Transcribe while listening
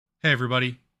Hey,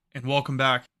 everybody, and welcome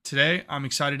back. Today, I'm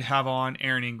excited to have on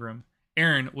Aaron Ingram.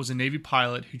 Aaron was a Navy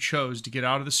pilot who chose to get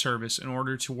out of the service in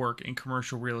order to work in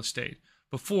commercial real estate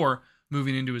before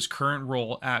moving into his current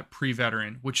role at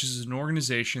Pre-Veteran, which is an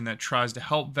organization that tries to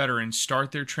help veterans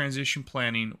start their transition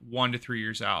planning 1 to 3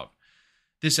 years out.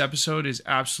 This episode is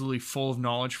absolutely full of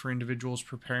knowledge for individuals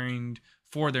preparing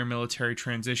for their military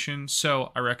transition,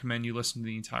 so I recommend you listen to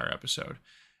the entire episode.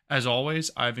 As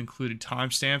always, I've included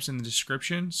timestamps in the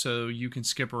description so you can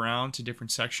skip around to different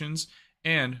sections.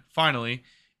 And finally,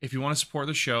 if you want to support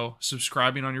the show,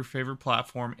 subscribing on your favorite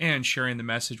platform and sharing the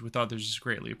message with others is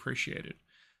greatly appreciated.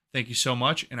 Thank you so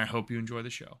much, and I hope you enjoy the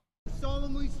show.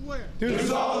 Solemnly swear Do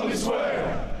solemnly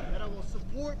swear that I will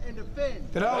support and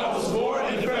defend that I will support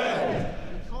and defend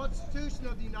the Constitution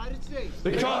of the United States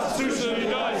the Constitution of the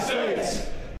United States.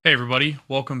 Hey, everybody.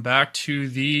 Welcome back to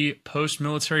the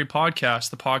Post-Military Podcast,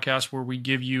 the podcast where we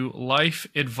give you life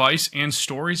advice and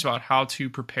stories about how to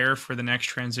prepare for the next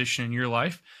transition in your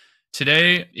life.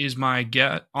 Today is my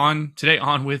today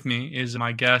on with me is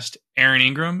my guest, Aaron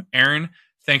Ingram. Aaron,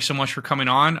 thanks so much for coming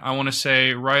on. I want to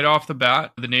say right off the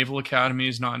bat, the Naval Academy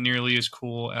is not nearly as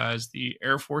cool as the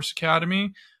Air Force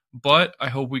Academy, but I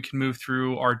hope we can move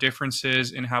through our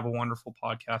differences and have a wonderful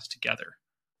podcast together.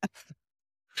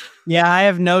 Yeah, I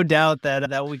have no doubt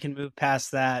that we can move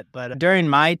past that. But during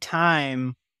my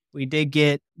time, we did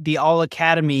get the All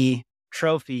Academy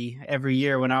trophy every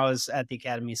year when I was at the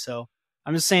academy. So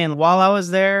I'm just saying, while I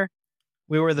was there,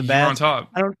 we were the You're best. on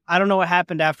top. I don't know what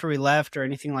happened after we left or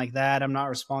anything like that. I'm not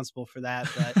responsible for that.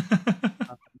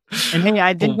 But and hey,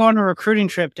 I did go on a recruiting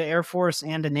trip to Air Force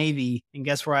and to Navy, and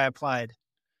guess where I applied?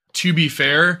 To be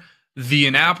fair, the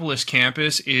Annapolis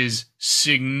campus is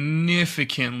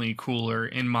significantly cooler,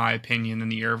 in my opinion, than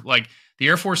the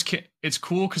Air Force. It's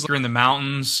cool because you're in the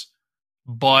mountains,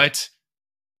 but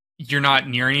you're not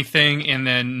near anything. And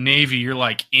then Navy, you're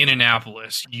like in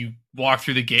Annapolis. You walk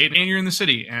through the gate and you're in the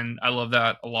city, and I love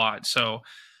that a lot. So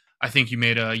I think you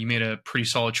made a pretty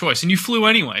solid choice, and you flew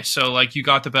anyway. So like you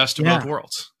got the best of both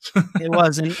worlds. It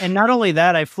was. And not only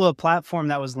that, I flew a platform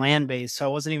that was land-based, so I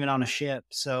wasn't even on a ship.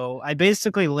 So I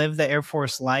basically lived the Air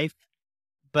Force life,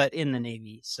 but in the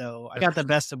Navy. So I got the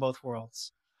best of both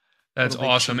worlds. That's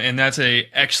awesome. And that's a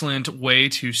excellent way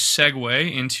to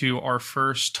segue into our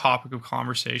first topic of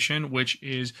conversation, which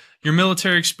is your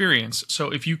military experience.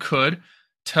 So if you could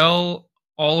tell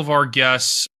all of our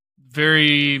guests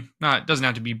it doesn't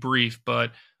have to be brief,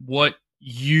 but what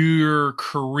your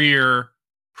career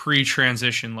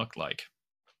pre-transition looked like.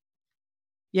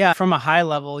 Yeah, from a high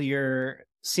level, you're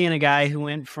seeing a guy who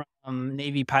went from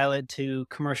Navy pilot to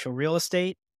commercial real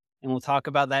estate, and we'll talk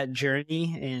about that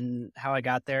journey and how I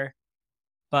got there.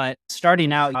 But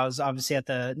starting out, I was obviously at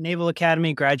the Naval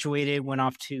Academy, graduated, went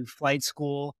off to flight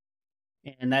school,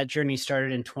 and that journey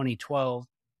started in 2012.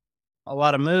 A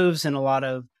lot of moves and a lot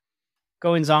of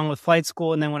goings on with flight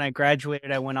school. And then when I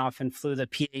graduated, I went off and flew the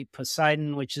P-8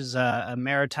 Poseidon, which is a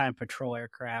maritime patrol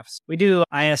aircraft. We do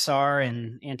ISR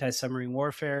and anti-submarine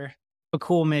warfare. A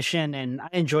cool mission, and I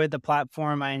enjoyed the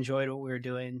platform. I enjoyed what we were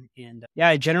doing. And yeah,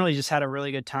 I generally just had a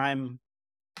really good time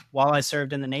while I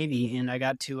served in the Navy, and I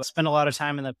got to spend a lot of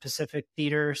time in the Pacific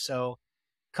Theater. So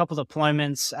a couple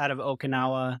deployments out of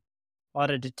Okinawa, a lot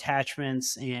of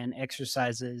detachments and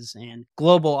exercises and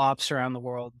global ops around the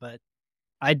world. But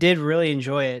I did really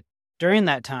enjoy it. During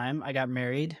that time, I got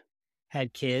married,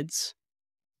 had kids,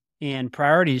 and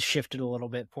priorities shifted a little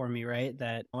bit for me, right?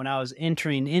 That when I was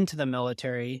entering into the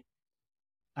military,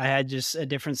 I had just a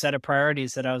different set of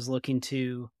priorities that I was looking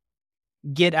to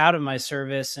get out of my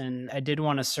service. And I did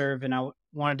want to serve, and I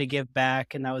wanted to give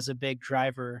back, and that was a big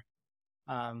driver.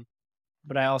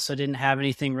 But I also didn't have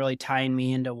anything really tying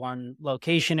me into one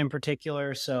location in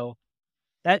particular. So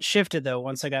that shifted, though.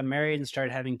 Once I got married and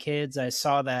started having kids, I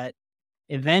saw that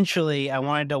eventually I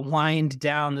wanted to wind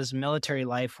down this military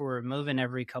life where we're moving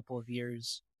every couple of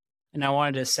years. And I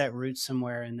wanted to set roots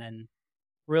somewhere and then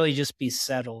really just be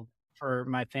settled for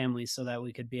my family so that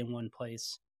we could be in one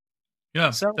place. Yeah.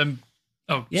 So,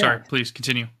 Sorry. Please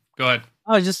continue. Go ahead.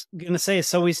 I was just going to say,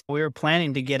 so we were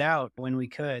planning to get out when we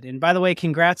could. And by the way,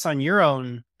 congrats on your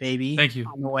own baby. Thank you.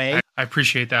 On the way. I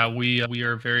appreciate that. We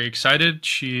are very excited.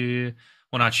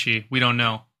 Not she. We don't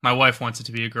know. My wife wants it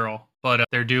to be a girl, but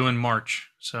they're due in March,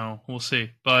 so we'll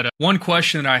see. But one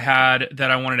question that I had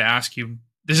that I wanted to ask you,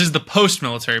 this is the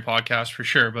post-military podcast for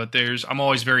sure, but I'm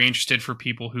always very interested for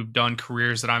people who've done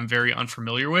careers that I'm very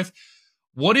unfamiliar with.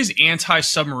 What does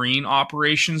anti-submarine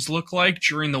operations look like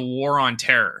during the War on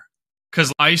Terror?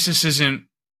 Because ISIS isn't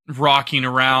rocking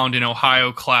around in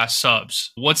Ohio-class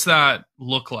subs. What's that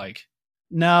look like?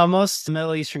 No, most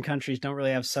Middle Eastern countries don't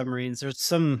really have submarines. There's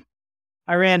some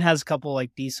Iran has a couple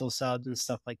like diesel subs and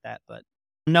stuff like that, but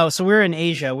no. So we were in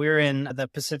Asia. We were in the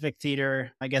Pacific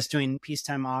Theater, I guess, doing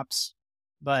peacetime ops.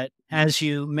 But as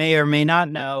you may or may not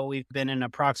know, we've been in a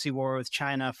proxy war with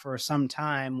China for some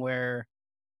time, where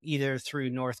either through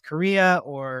North Korea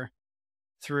or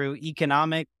through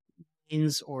economic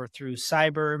means or through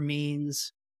cyber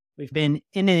means, we've been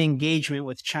in an engagement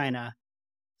with China.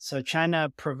 So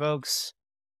China provokes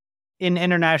in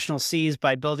international seas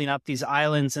by building up these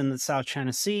islands in the South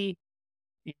China Sea.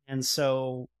 And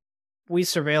so we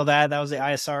surveil that. That was the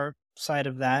ISR side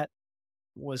of that,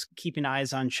 was keeping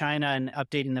eyes on China and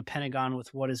updating the Pentagon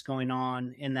with what is going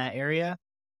on in that area.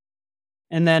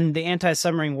 And then the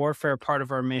anti-submarine warfare part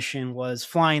of our mission was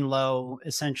flying low,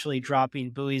 essentially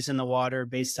dropping buoys in the water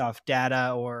based off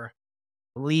data or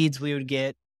leads we would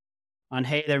get on,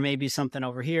 hey, there may be something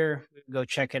over here. We would go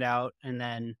check it out. And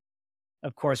then,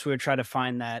 of course, we would try to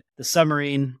find that the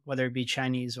submarine, whether it be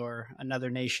Chinese or another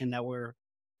nation that we're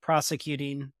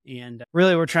prosecuting. And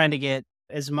really, we're trying to get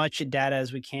as much data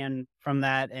as we can from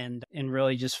that and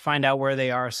really just find out where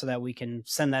they are so that we can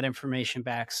send that information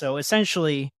back. So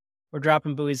essentially, we're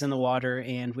dropping buoys in the water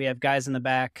and we have guys in the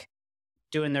back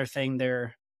doing their thing.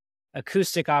 They're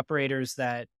acoustic operators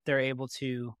that they're able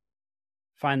to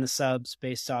find the subs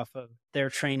based off of their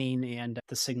training and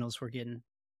the signals we're getting.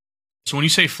 So when you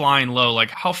say flying low,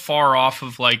 like how far off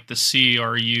of like the sea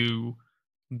are you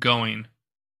going?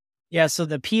 Yeah, so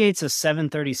the P-8's a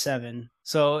 737.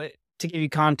 So to give you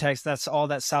context, that's all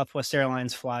that Southwest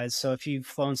Airlines flies. So if you've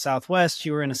flown Southwest,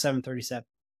 you were in a 737.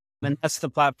 And that's the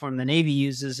platform the Navy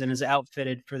uses and is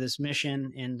outfitted for this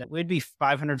mission. And we'd be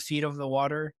 500 feet over the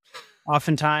water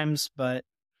oftentimes, but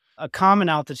a common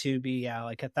altitude would be,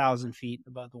 like 1,000 feet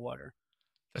above the water.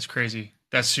 That's crazy.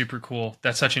 That's super cool.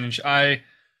 That's such an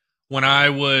when I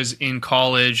was in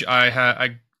college,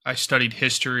 I studied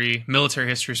history, military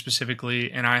history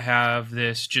specifically, and I have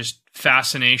this just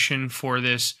fascination for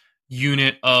this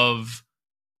unit of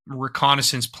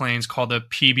reconnaissance planes called the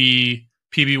PBY-12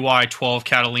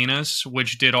 Catalinas,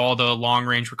 which did all the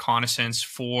long-range reconnaissance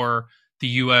for the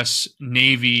U.S.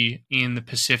 Navy in the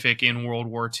Pacific in World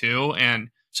War II. And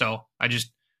so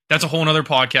that's a whole nother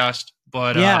podcast,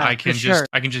 but I can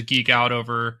just geek out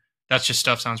over, that's just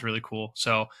stuff sounds really cool.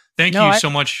 So thank you so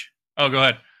much. Oh, go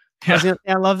ahead. Yeah.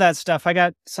 I love that stuff. I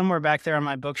got somewhere back there on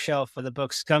my bookshelf with the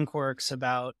book Skunk Works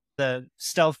about the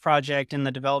stealth project and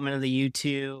the development of the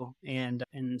U-2 and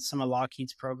some of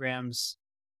Lockheed's programs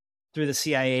through the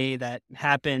CIA that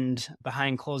happened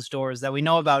behind closed doors that we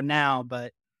know about now,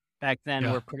 but back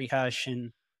then were pretty hush,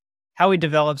 and how we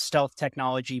developed stealth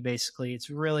technology, basically. It's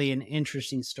really an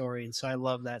interesting story, and so I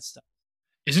love that stuff.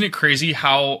 Isn't it crazy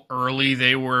how early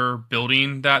they were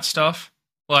building that stuff?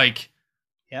 Like,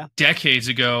 decades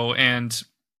ago, and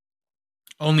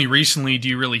only recently do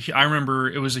you really... I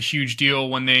remember it was a huge deal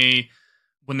when they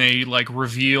like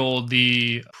revealed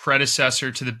the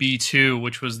predecessor to the B-2,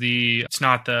 which was it's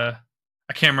not the...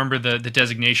 I can't remember the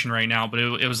designation right now, but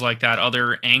it was like that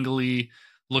other angly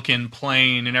looking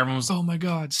plane, and everyone was, oh my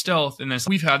God, stealth. And then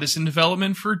we've had this in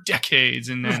development for decades.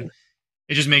 And then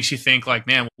it just makes you think like,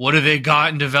 man, what do they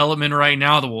got in development right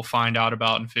now that we'll find out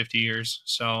about in 50 years?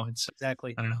 So it's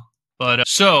exactly, I don't know. But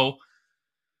so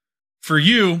for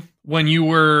you, when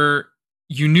you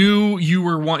knew you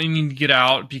were wanting to get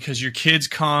out because your kids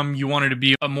come, you wanted to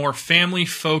be a more family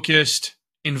focused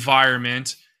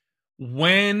environment.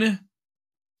 When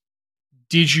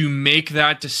did you make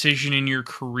that decision in your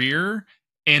career?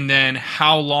 And then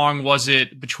how long was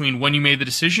it between when you made the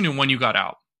decision and when you got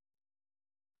out?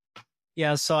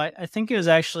 Yeah, so I think it was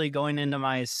actually going into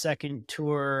my second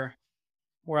tour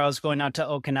where I was going out to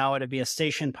Okinawa to be a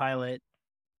station pilot.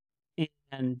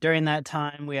 And during that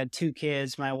time, we had 2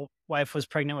 kids. My wife was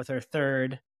pregnant with her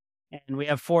third, and we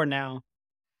have 4 now.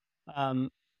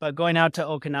 But going out to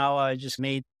Okinawa just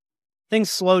made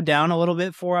things slow down a little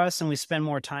bit for us, and we spend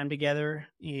more time together.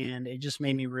 And it just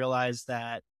made me realize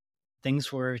that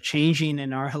things were changing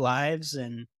in our lives,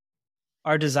 and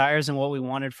our desires and what we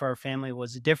wanted for our family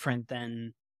was different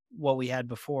than what we had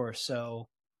before. So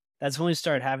that's when we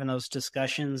started having those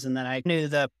discussions. And then I knew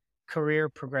the career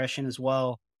progression as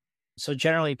well. So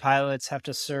generally pilots have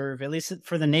to serve, at least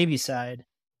for the Navy side,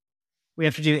 we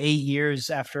have to do 8 years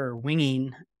after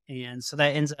winging. And so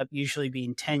that ends up usually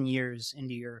being 10 years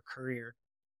into your career.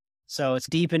 So it's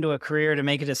deep into a career to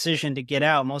make a decision to get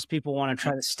out. Most people want to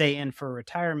try to stay in for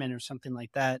retirement or something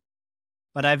like that.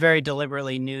 But I very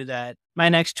deliberately knew that my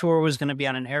next tour was going to be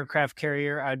on an aircraft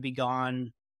carrier. I'd be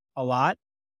gone a lot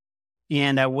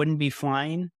and I wouldn't be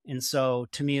flying. And so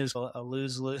to me, it was a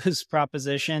lose-lose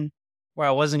proposition. where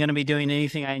I wasn't going to be doing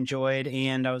anything I enjoyed,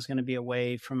 and I was going to be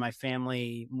away from my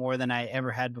family more than I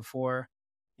ever had before.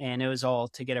 And it was all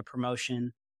to get a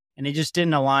promotion. And it just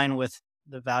didn't align with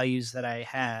the values that I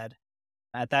had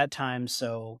at that time.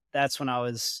 So that's when I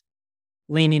was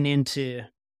leaning into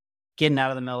getting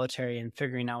out of the military and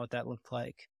figuring out what that looked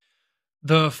like.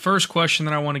 The first question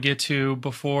that I want to get to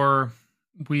before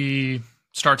we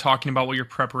start talking about what your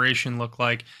preparation looked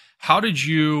like, how do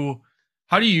you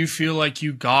feel like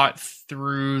you got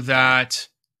through that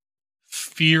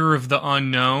fear of the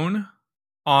unknown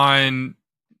on,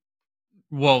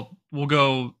 well,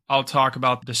 I'll talk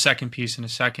about the second piece in a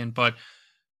second, but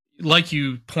like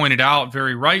you pointed out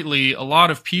very rightly, a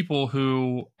lot of people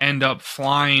who end up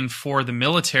flying for the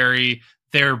military,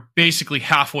 they're basically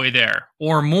halfway there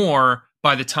or more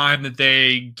by the time that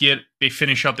they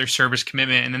finish up their service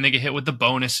commitment, and then they get hit with the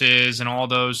bonuses and all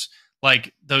those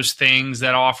things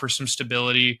that offer some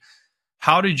stability.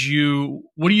 What do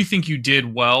you think you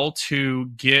did well to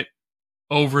get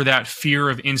over that fear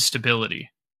of instability?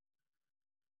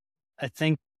 I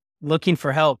think looking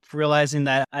for help, realizing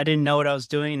that I didn't know what I was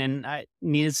doing and I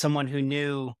needed someone who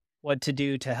knew what to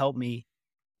do to help me.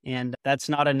 And that's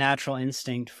not a natural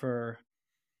instinct for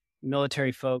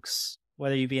military folks,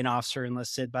 whether you be an officer or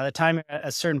enlisted. By the time at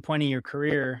a certain point in your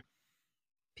career,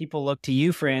 people look to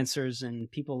you for answers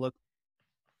and people look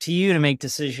to you to make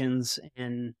decisions.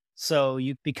 And so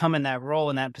you become in that role,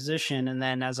 in that position. And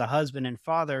then as a husband and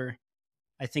father,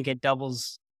 I think it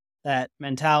doubles that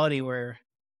mentality where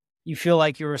you feel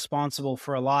like you're responsible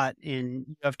for a lot and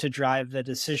you have to drive the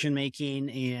decision making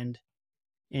and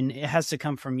it has to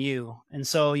come from you. And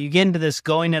so you get into this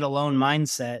going it alone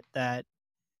mindset that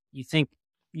you think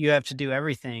you have to do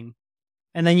everything.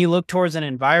 And then you look towards an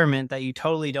environment that you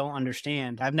totally don't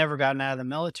understand. I've never gotten out of the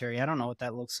military. I don't know what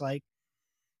that looks like.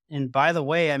 And by the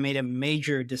way, I made a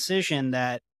major decision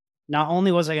that not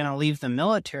only was I going to leave the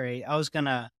military, I was going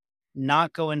to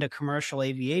not go into commercial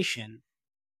aviation.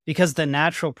 Because the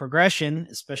natural progression,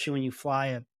 especially when you fly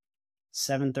a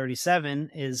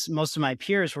 737, is most of my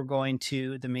peers were going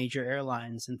to the major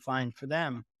airlines and flying for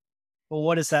them. But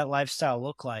what does that lifestyle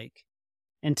look like?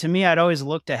 And to me, I'd always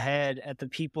looked ahead at the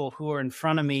people who were in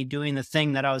front of me doing the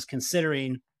thing that I was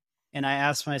considering. And I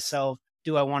asked myself,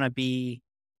 do I want to be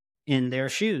in their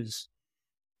shoes?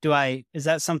 Is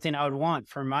that something I would want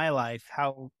for my life?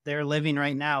 How they're living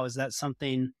right now, is that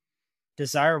something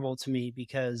desirable to me?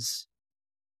 Because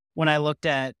when I looked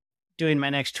at doing my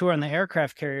next tour on the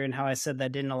aircraft carrier and how I said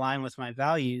that didn't align with my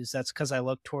values, that's because I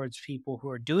looked towards people who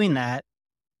are doing that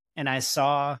and I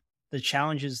saw the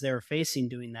challenges they were facing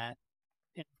doing that.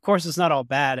 And of course, it's not all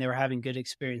bad. They were having good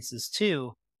experiences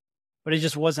too, but it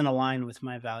just wasn't aligned with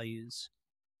my values.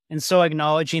 And so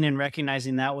acknowledging and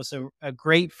recognizing that was a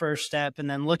great first step. And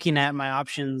then looking at my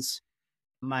options,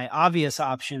 my obvious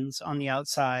options on the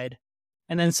outside,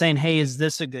 and then saying, hey, is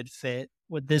this a good fit?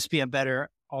 Would this be a better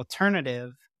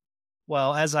alternative?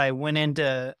 Well, as I went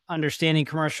into understanding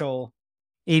commercial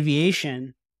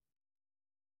aviation,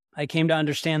 I came to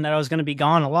understand that I was going to be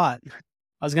gone a lot.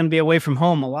 I was going to be away from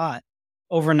home a lot,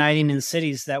 overnighting in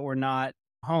cities that were not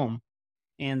home.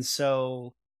 And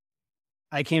so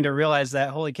I came to realize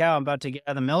that, holy cow, I'm about to get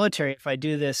out of the military. If I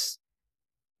do this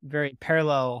very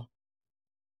parallel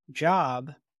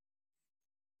job,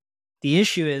 the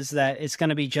issue is that it's going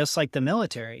to be just like the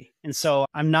military. And so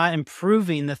I'm not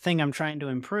improving the thing I'm trying to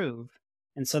improve.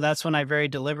 And so that's when I very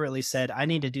deliberately said, I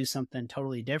need to do something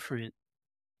totally different.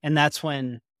 And that's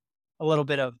when a little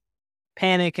bit of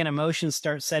panic and emotions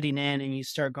start setting in and you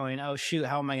start going, oh, shoot,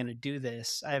 how am I going to do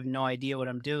this? I have no idea what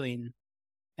I'm doing.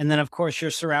 And then, of course,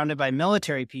 you're surrounded by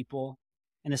military people.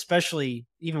 And especially,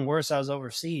 even worse, I was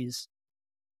overseas.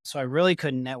 So I really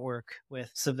couldn't network with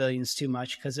civilians too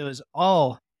much because it was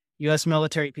all U.S.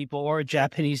 military people or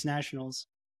Japanese nationals.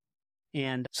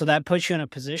 And so that puts you in a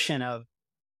position of,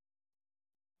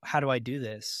 how do I do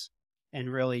this?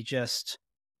 And really just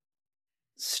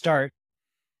start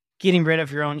getting rid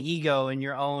of your own ego and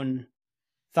your own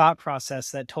thought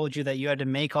process that told you that you had to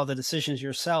make all the decisions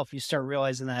yourself. You start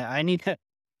realizing that I need to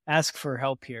ask for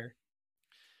help here.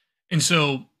 And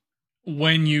so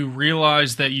when you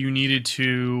realized that you needed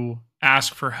to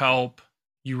ask for help,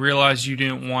 you realized you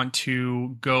didn't want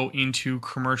to go into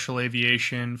commercial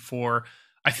aviation for,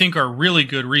 I think, are really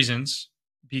good reasons,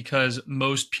 because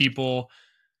most people,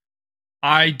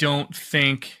 I don't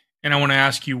think, and I want to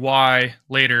ask you why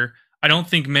later, I don't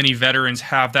think many veterans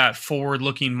have that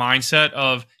forward-looking mindset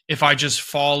of, if I just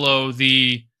follow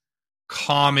the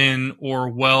common or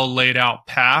well-laid-out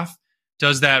path,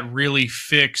 does that really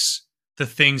fix the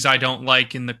things I don't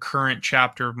like in the current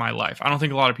chapter of my life? I don't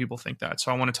think a lot of people think that.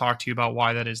 So I want to talk to you about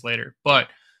why that is later. But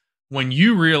when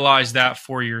you realized that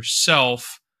for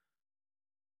yourself,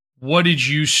 what did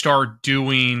you start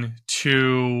doing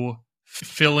to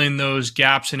fill in those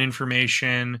gaps in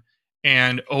information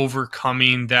and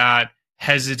overcoming that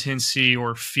hesitancy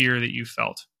or fear that you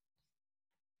felt?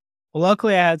 Well,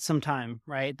 luckily I had some time,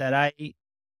 right? That I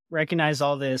recognized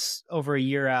all this over a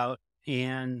year out.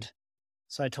 And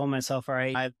so I told myself, all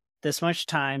right, I have this much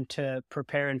time to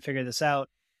prepare and figure this out,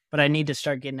 but I need to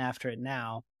start getting after it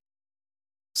now.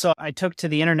 So I took to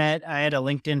the internet. I had a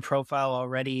LinkedIn profile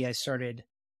already. I started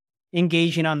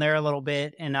engaging on there a little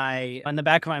bit. And in the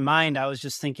back of my mind, I was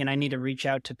just thinking I need to reach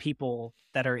out to people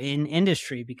that are in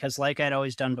industry because, like I'd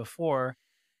always done before,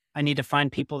 I need to find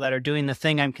people that are doing the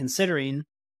thing I'm considering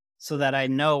so that I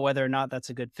know whether or not that's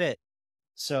a good fit.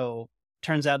 So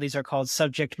turns out these are called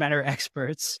subject matter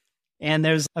experts. And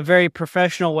there's a very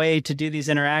professional way to do these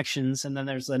interactions. And then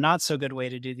there's a not so good way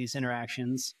to do these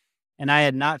interactions. And I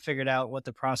had not figured out what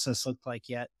the process looked like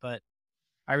yet, but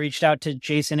I reached out to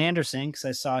Jason Anderson because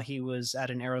I saw he was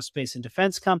at an aerospace and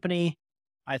defense company.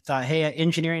 I thought, hey,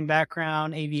 engineering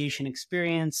background, aviation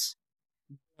experience,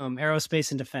 aerospace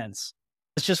and defense.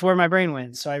 It's just where my brain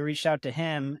went. So I reached out to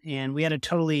him and we had a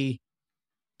totally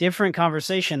different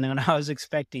conversation than I was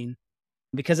expecting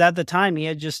because at the time he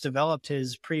had just developed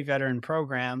his pre-veteran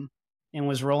program and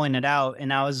was rolling it out.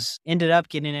 And I ended up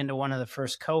getting into one of the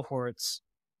first cohorts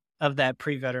of that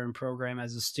pre-veteran program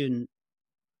as a student.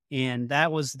 And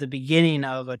that was the beginning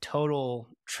of a total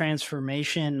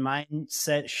transformation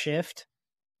mindset shift.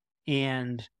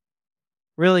 And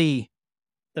really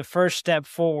the first step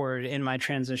forward in my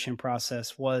transition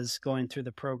process was going through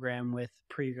the program with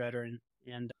pre-veteran.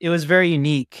 And it was very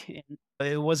unique.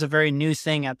 It was a very new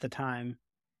thing at the time.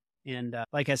 And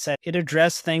like I said, it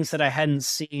addressed things that I hadn't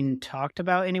seen talked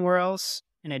about anywhere else.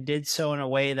 And it did so in a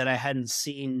way that I hadn't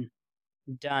seen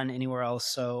done anywhere else.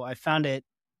 So I found it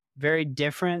very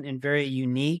different and very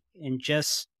unique. And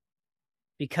just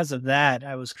because of that,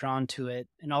 I was drawn to it.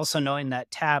 And also knowing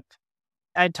that TAP,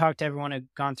 I'd talked to everyone who had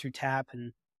gone through TAP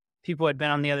and people had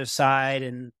been on the other side.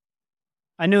 And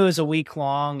I knew it was a week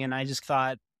long. And I just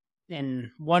thought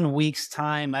in 1 week's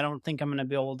time, I don't think I'm going to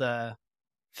be able to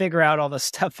figure out all the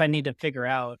stuff I need to figure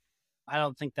out. I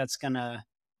don't think that's going to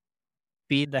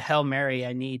be the Hail Mary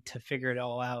I need to figure it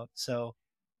all out. So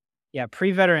yeah,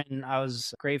 pre-veteran, I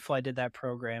was grateful I did that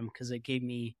program because it gave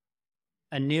me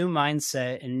a new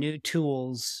mindset and new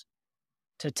tools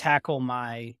to tackle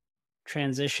my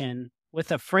transition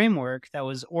with a framework that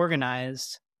was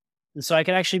organized. And so I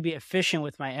could actually be efficient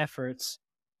with my efforts.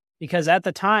 Because at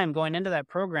the time, going into that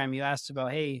program, you asked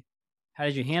about, hey, how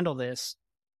did you handle this?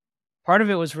 Part of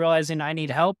it was realizing I need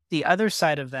help. The other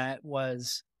side of that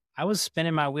was I was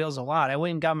spinning my wheels a lot. I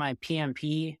went and got my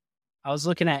PMP. I was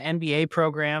looking at MBA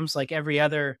programs like every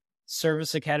other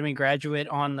service academy graduate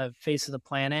on the face of the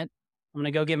planet. I'm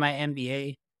going to go get my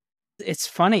MBA. It's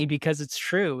funny because it's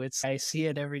true. I see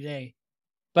it every day.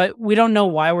 But we don't know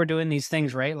why we're doing these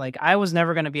things, right? Like I was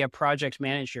never going to be a project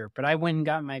manager, but I went and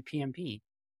got my PMP.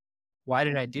 Why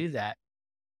did I do that?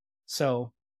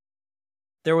 So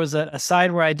there was a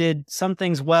side where I did some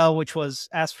things well, which was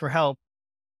ask for help.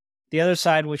 The other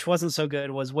side, which wasn't so good,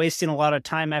 was wasting a lot of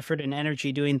time, effort, and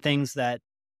energy doing things that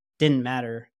didn't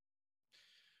matter.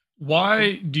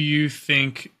 Why do you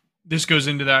think this goes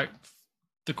into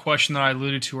the question that I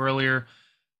alluded to earlier,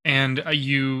 and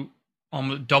you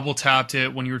almost double tapped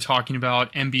it when you were talking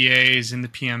about MBAs and the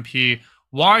PMP.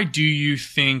 Why do you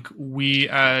think we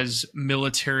as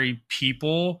military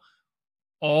people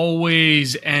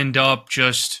always end up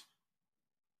just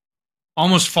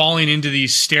almost falling into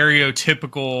these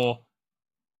stereotypical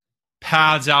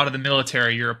paths out of the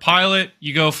military? You're a pilot,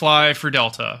 you go fly for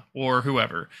Delta or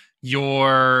whoever.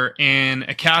 You're an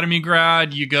academy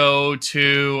grad, you go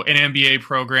to an MBA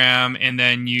program, and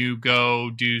then you go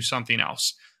do something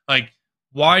else. Like,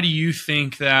 why do you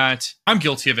think that? I'm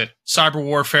guilty of it. Cyber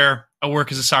warfare. I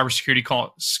work as a cybersecurity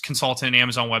consultant at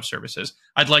Amazon Web Services.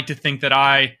 I'd like to think that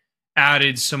I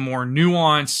added some more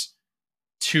nuance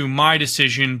to my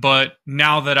decision, but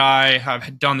now that I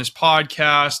have done this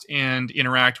podcast and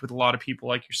interact with a lot of people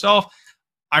like yourself,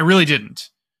 I really didn't.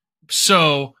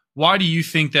 So why do you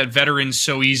think that veterans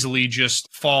so easily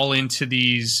just fall into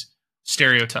these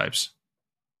stereotypes?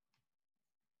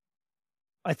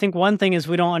 I think one thing is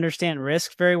we don't understand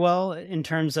risk very well in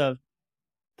terms of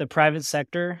the private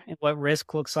sector and what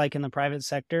risk looks like in the private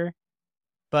sector.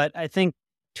 But I think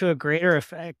to a greater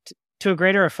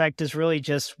effect is really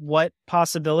just what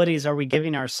possibilities are we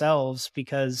giving ourselves?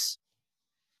 Because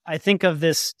I think of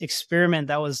this experiment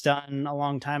that was done a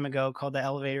long time ago called the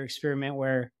elevator experiment,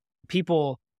 where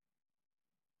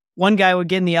one guy would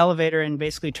get in the elevator and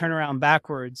basically turn around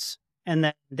backwards and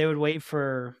then they would wait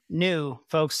for new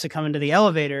folks to come into the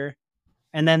elevator,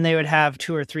 and then they would have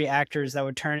 2 or 3 actors that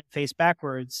would turn and face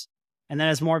backwards. And then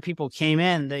as more people came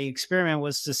in, the experiment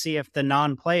was to see if the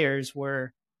non-players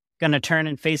were going to turn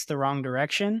and face the wrong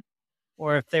direction,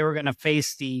 or if they were going to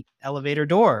face the elevator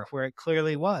door where it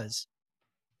clearly was.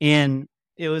 And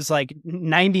it was like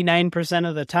 99%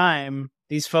 of the time,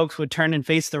 these folks would turn and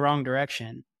face the wrong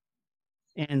direction.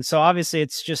 And so obviously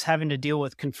it's just having to deal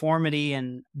with conformity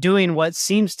and doing what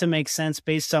seems to make sense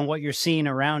based on what you're seeing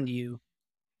around you.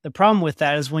 The problem with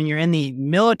that is when you're in the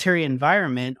military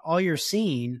environment, all you're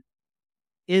seeing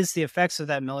is the effects of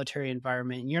that military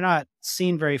environment. You're not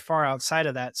seeing very far outside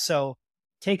of that. So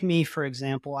take me, for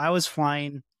example, I was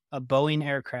flying a Boeing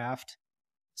aircraft.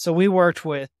 So we worked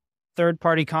with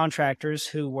third-party contractors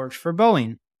who worked for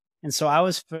Boeing. And so I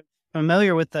was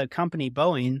familiar with the company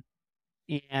Boeing.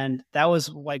 And that was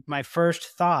like my first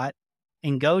thought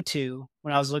and go-to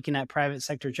when I was looking at private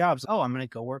sector jobs. Oh, I'm going to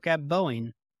go work at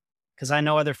Boeing because I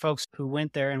know other folks who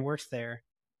went there and worked there.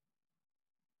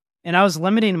 And I was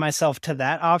limiting myself to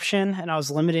that option, and I was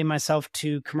limiting myself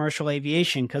to commercial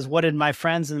aviation because what did my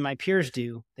friends and my peers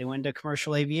do? They went into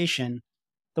commercial aviation.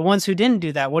 The ones who didn't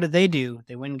do that, what did they do?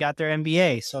 They went and got their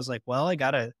MBA. So I was like, well, I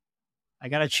gotta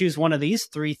choose one of these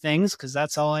 3 things because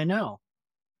that's all I know.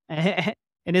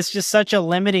 And it's just such a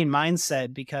limiting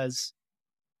mindset because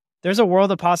there's a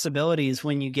world of possibilities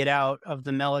when you get out of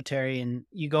the military and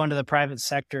you go into the private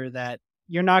sector that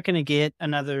you're not going to get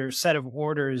another set of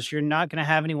orders. You're not going to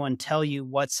have anyone tell you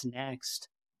what's next.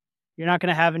 You're not going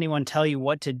to have anyone tell you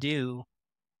what to do.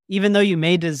 Even though you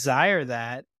may desire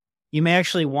that, you may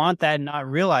actually want that and not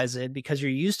realize it because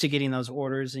you're used to getting those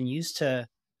orders and used to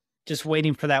just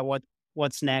waiting for that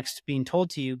what's next being told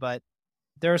to you. But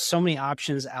there are so many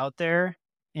options out there.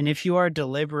 And if you are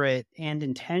deliberate and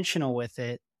intentional with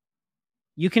it,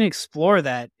 you can explore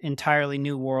that entirely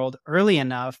new world early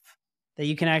enough that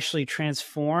you can actually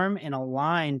transform and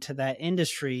align to that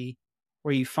industry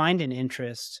where you find an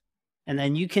interest. And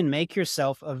then you can make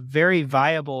yourself a very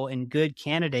viable and good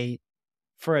candidate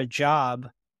for a job,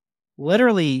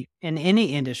 literally in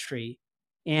any industry.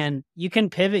 And you can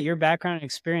pivot your background and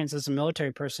experience as a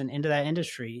military person into that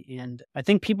industry. And I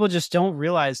think people just don't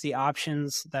realize the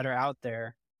options that are out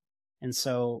there. And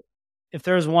so if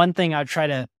there's one thing I'd try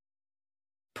to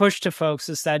push to folks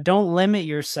is that don't limit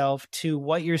yourself to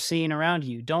what you're seeing around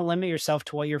you. Don't limit yourself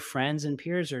to what your friends and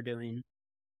peers are doing.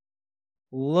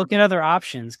 Look at other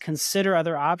options. Consider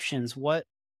other options. What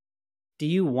do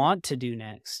you want to do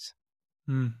next?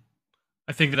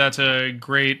 I think that's a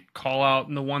great call out.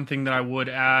 And the one thing that I would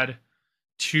add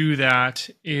to that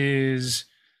is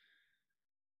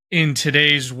in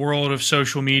today's world of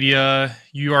social media,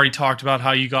 you already talked about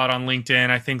how you got on LinkedIn.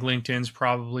 I think LinkedIn's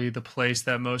probably the place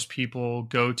that most people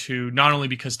go to, not only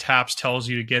because TAPS tells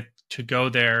you to get to go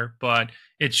there, but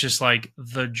it's just like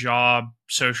the job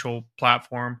social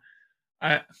platform.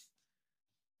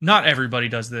 Not everybody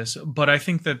does this, but I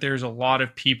think that there's a lot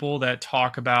of people that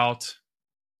talk about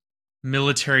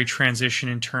military transition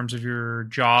in terms of your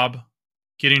job,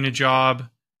 getting a job,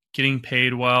 getting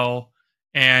paid well.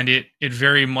 And it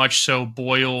very much so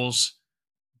boils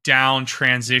down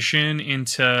transition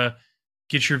into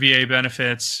get your VA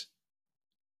benefits,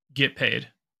 get paid.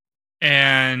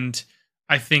 And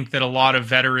I think that a lot of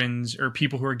veterans or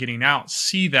people who are getting out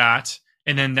see that,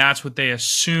 and then that's what they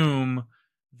assume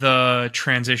the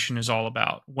transition is all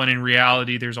about. When in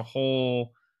reality, there's a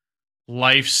whole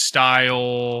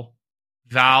lifestyle,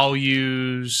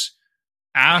 values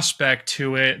aspect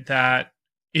to it that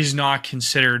is not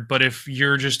considered. But if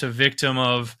you're just a victim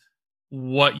of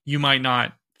what you might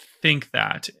not think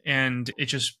that, and it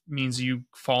just means you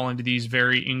fall into these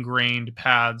very ingrained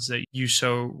paths that you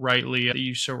so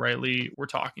rightly were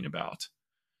talking about.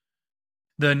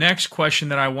 The next question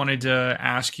that I wanted to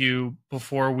ask you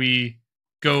before we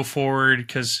go forward,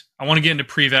 because I want to get into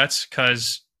pre-vets,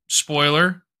 because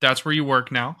spoiler, that's where you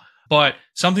work now. But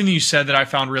something that you said that I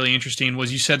found really interesting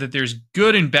was you said that there's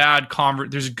good and bad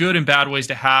ways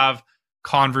to have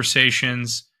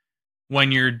conversations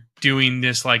when you're doing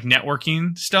this like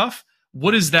networking stuff.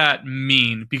 What does that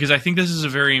mean? Because I think this is a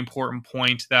very important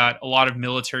point that a lot of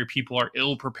military people are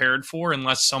ill prepared for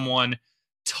unless someone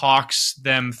talks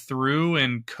them through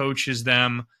and coaches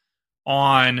them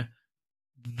on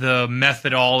the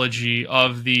methodology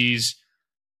of these.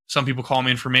 Some people call them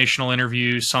informational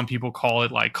interviews. Some people call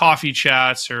it like coffee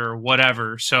chats or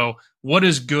whatever. So what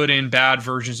does good and bad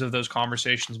versions of those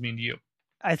conversations mean to you?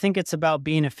 I think it's about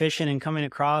being efficient and coming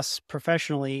across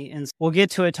professionally. And we'll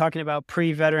get to it talking about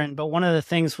pre-veteran. But one of the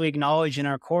things we acknowledge in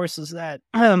our course is that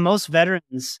most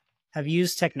veterans have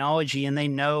used technology and they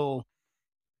know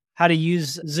how to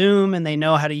use Zoom and they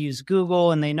know how to use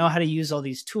Google and they know how to use all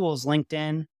these tools,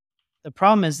 LinkedIn. The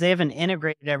problem is they haven't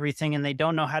integrated everything and they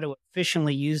don't know how to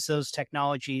efficiently use those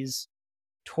technologies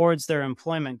towards their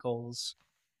employment goals.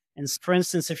 And for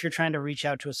instance, if you're trying to reach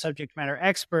out to a subject matter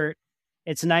expert,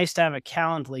 it's nice to have a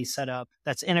Calendly set up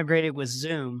that's integrated with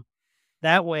Zoom.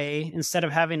 That way, instead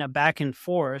of having a back and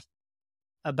forth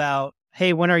about,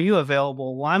 hey, when are you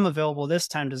available? Well, I'm available this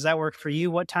time. Does that work for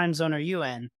you? What time zone are you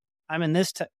in? I'm in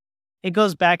this. It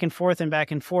goes back and forth and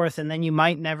back and forth, and then you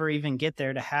might never even get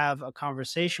there to have a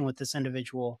conversation with this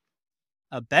individual.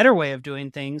 A better way of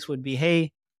doing things would be,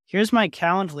 hey, here's my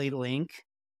Calendly link.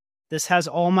 This has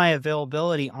all my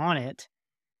availability on it.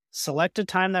 Select a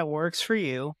time that works for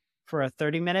you for a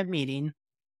 30-minute meeting,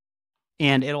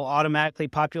 and it'll automatically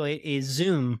populate a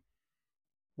Zoom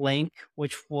link,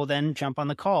 which will then jump on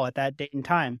the call at that date and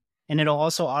time. And it'll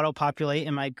also auto-populate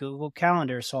in my Google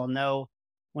Calendar, so I'll know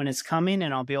when it's coming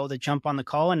and I'll be able to jump on the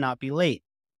call and not be late.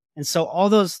 And so all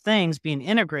those things being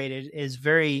integrated is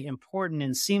very important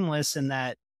and seamless in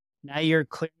that now you're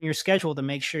clearing your schedule to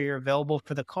make sure you're available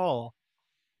for the call.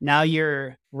 Now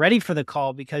you're ready for the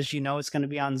call because you know it's going to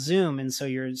be on Zoom. And so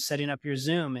you're setting up your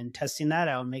Zoom and testing that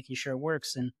out and making sure it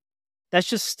works. And that's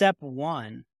just step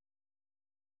one.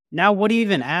 Now, what do you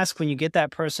even ask when you get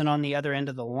that person on the other end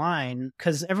of the line?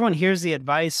 Because everyone hears the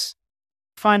advice,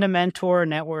 find a mentor,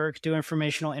 network, do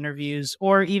informational interviews,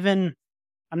 or even,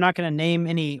 I'm not going to name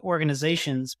any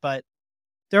organizations, but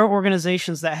there are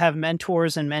organizations that have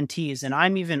mentors and mentees, and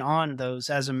I'm even on those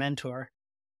as a mentor.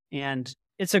 And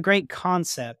it's a great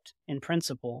concept in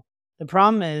principle. The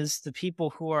problem is the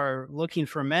people who are looking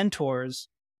for mentors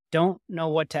don't know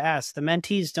what to ask. The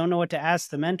mentees don't know what to ask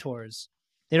the mentors.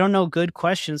 They don't know good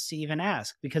questions to even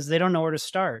ask because they don't know where to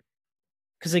start.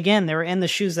 Because again, they were in the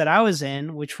shoes that I was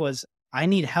in, which was, I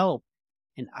need help.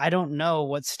 And I don't know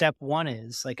what step one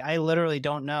is. Like, I literally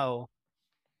don't know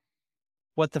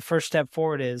what the first step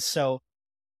forward is. So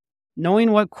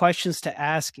knowing what questions to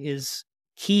ask is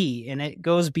key. And it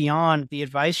goes beyond the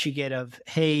advice you get of,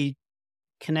 hey,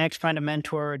 connect, find a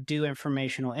mentor, do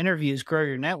informational interviews, grow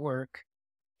your network.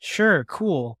 Sure,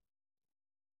 cool.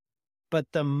 But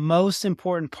the most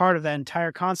important part of that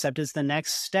entire concept is the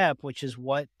next step, which is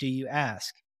what do you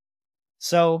ask?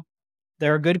 So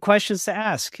there are good questions to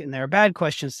ask and there are bad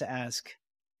questions to ask.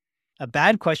 A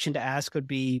bad question to ask would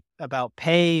be about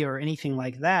pay or anything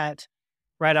like that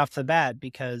right off the bat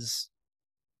because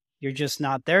you're just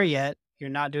not there yet. You're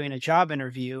not doing a job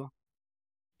interview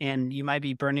and you might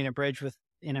be burning a bridge with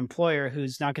an employer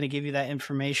who's not going to give you that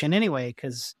information anyway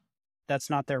because that's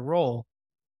not their role.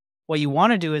 What you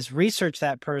want to do is research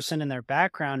that person and their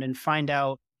background and find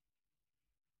out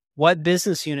what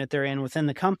business unit they're in within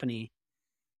the company,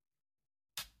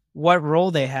 what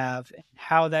role they have, and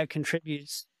how that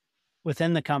contributes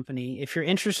within the company. If you're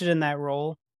interested in that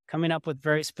role, coming up with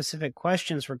very specific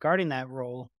questions regarding that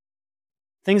role.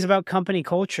 Things about company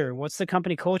culture. What's the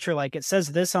company culture like? It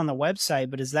says this on the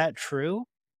website, but is that true?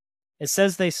 It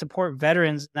says they support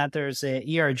veterans, that there's a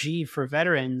ERG for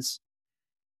veterans.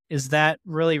 Is that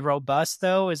really robust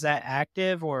though? Is that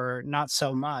active or not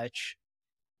so much?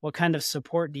 What kind of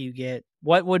support do you get?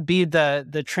 What would be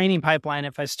the training pipeline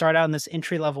if I start out in this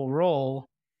entry-level role?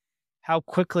 How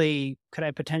quickly could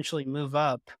I potentially move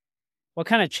up? What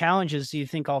kind of challenges do you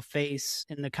think I'll face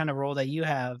in the kind of role that you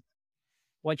have?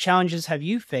 What challenges have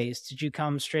you faced? Did you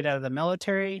come straight out of the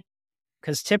military?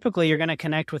 Because typically you're going to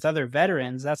connect with other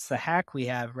veterans. That's the hack we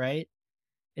have, right?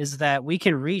 Is that we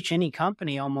can reach any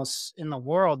company almost in the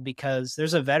world because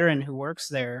there's a veteran who works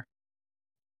there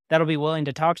that'll be willing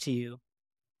to talk to you.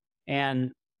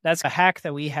 And that's a hack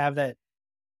that we have that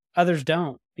others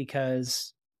don't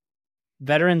because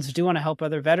veterans do want to help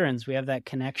other veterans. We have that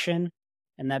connection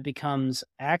and that becomes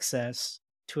access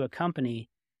to a company.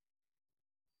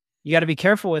 You got to be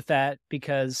careful with that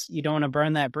because you don't want to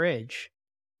burn that bridge.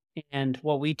 And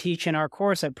what we teach in our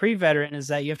course at Pre-Veteran is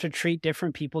that you have to treat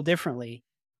different people differently.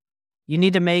 You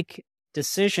need to make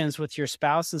decisions with your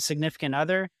spouse and significant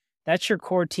other. That's your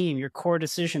core team, your core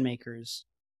decision makers.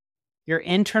 Your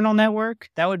internal network,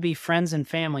 that would be friends and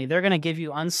family. They're going to give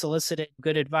you unsolicited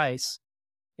good advice,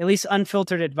 at least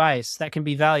unfiltered advice that can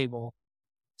be valuable.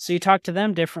 So you talk to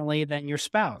them differently than your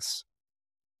spouse.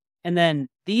 And then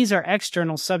these are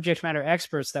external subject matter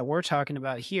experts that we're talking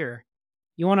about here.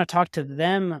 You want to talk to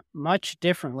them much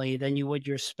differently than you would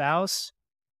your spouse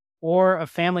or a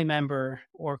family member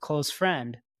or close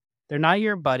friend. They're not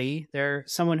your buddy. They're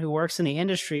someone who works in the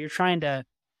industry. You're trying to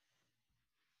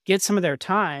get some of their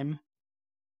time.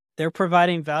 They're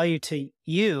providing value to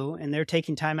you and they're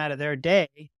taking time out of their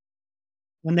day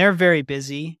when they're very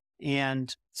busy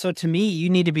And so to me, you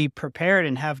need to be prepared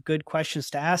and have good questions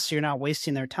to ask so you're not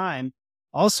wasting their time.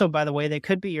 Also, by the way, they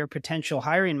could be your potential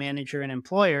hiring manager and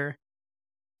employer.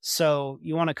 So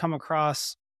you want to come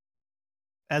across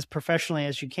as professionally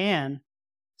as you can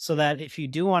so that if you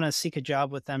do want to seek a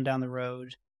job with them down the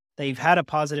road, that you've had a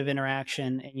positive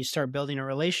interaction and you start building a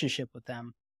relationship with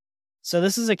them. So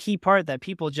this is a key part that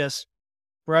people just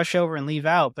brush over and leave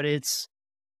out, but it's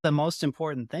the most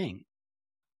important thing.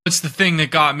 It's the thing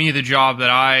that got me the job that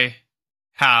I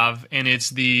have, and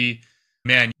it's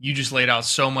man, you just laid out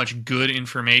so much good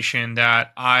information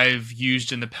that I've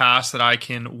used in the past that I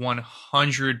can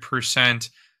 100%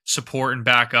 support and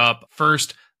back up.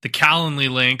 First, the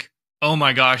Calendly link. Oh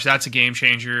my gosh, that's a game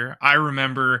changer. I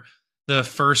remember the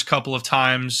first couple of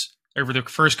times, over the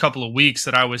first couple of weeks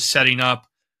that I was setting up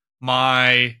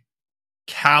my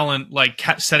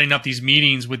setting up these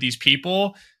meetings with these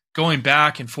people, going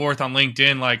back and forth on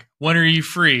LinkedIn, like, when are you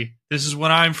free? This is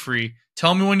when I'm free.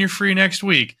 Tell me when you're free next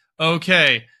week.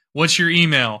 Okay, what's your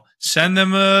email? Send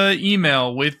them an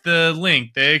email with the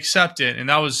link. They accept it. And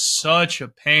that was such a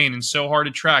pain and so hard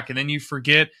to track. And then you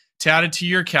forget to add it to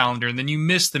your calendar, and then you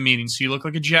miss the meeting, so you look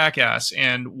like a jackass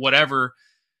and whatever.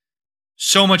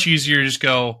 So much easier to just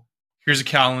go, here's a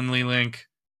Calendly link.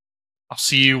 I'll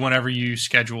see you whenever you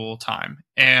schedule time.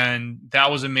 And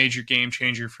that was a major game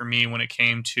changer for me when it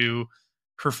came to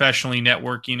professionally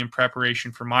networking in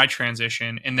preparation for my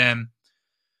transition. And then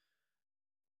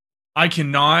I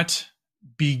cannot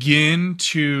begin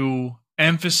to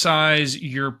emphasize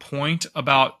your point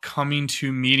about coming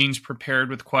to meetings prepared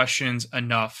with questions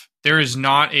enough. There is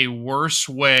not a worse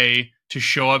way to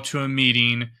show up to a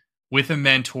meeting with a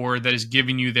mentor that is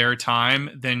giving you their time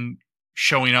than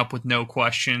showing up with no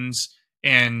questions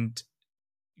and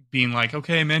being like,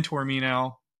 okay, mentor me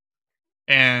now.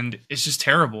 And it's just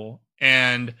terrible.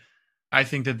 And I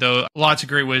think that lots of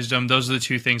great wisdom, those are the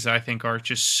two things that I think are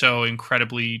just so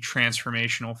incredibly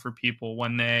transformational for people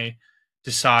when they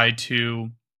decide to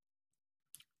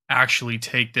actually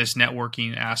take this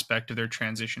networking aspect of their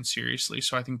transition seriously.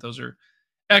 So I think those are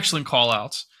excellent call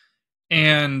outs.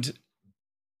 And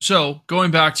so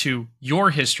going back to your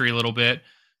history a little bit,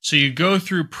 so you go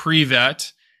through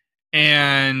pre-vet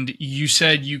and you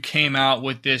said you came out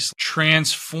with this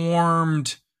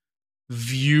transformed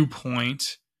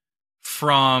viewpoint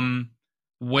from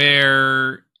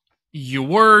where you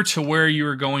were to where you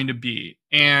were going to be.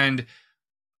 And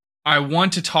I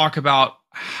want to talk about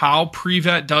how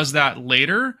pre-vet does that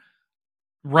later.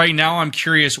 Right now, I'm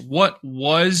curious, what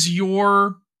was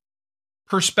your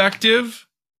perspective?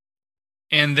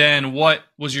 And then what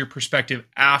was your perspective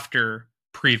after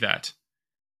pre-vet?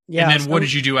 Yeah. And then what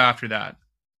did you do after that?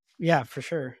 Yeah, for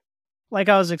sure. Like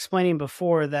I was explaining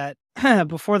before, that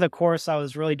before the course, I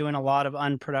was really doing a lot of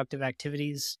unproductive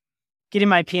activities, getting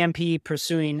my PMP,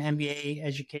 pursuing MBA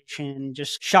education,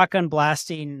 just shotgun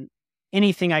blasting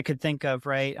anything I could think of,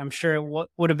 right? I'm sure it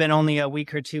would have been only a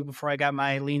week or two before I got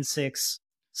my Lean Six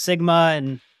Sigma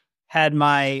and had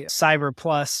my Cyber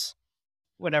Plus,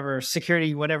 whatever,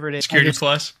 security, whatever it is. Security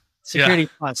Plus? Security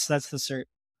Plus, that's the cert.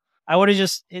 I would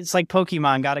have it's like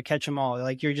Pokemon, got to catch them all.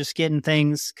 Like you're just getting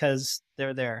things because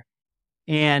they're there.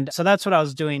 And so that's what I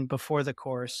was doing before the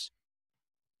course.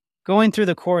 Going through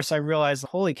the course, I realized,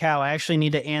 holy cow, I actually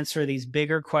need to answer these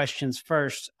bigger questions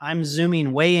first. I'm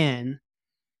zooming way in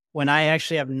when I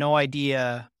actually have no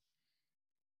idea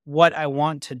what I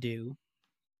want to do.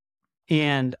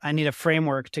 And I need a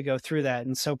framework to go through that.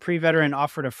 And so Pre-Veteran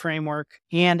offered a framework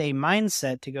and a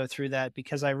mindset to go through that,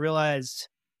 because I realized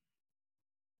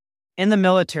in the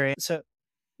military, so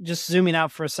just zooming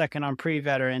out for a second on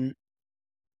Pre-Veteran,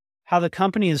 how the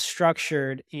company is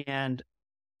structured and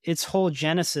its whole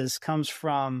genesis comes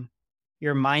from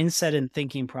your mindset and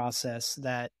thinking process,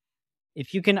 that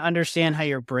if you can understand how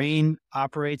your brain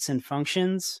operates and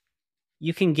functions,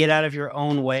 you can get out of your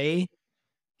own way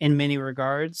in many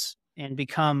regards and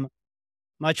become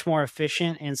much more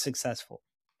efficient and successful.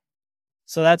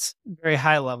 So that's very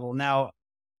high level. Now,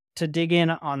 to dig in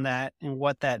on that and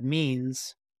what that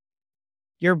means,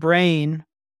 your brain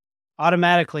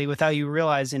automatically, without you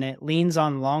realizing it, leans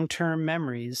on long-term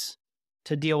memories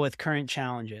to deal with current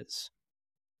challenges.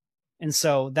 And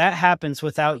so that happens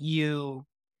without you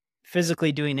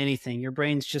physically doing anything. Your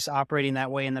brain's just operating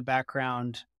that way in the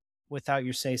background without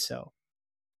your say-so.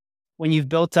 When you've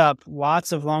built up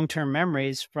lots of long-term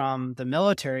memories from the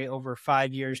military over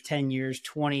 5 years, 10 years,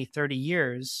 20, 30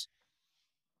 years,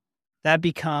 that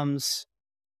becomes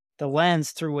the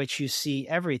lens through which you see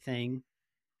everything,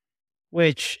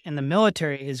 which in the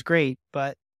military is great.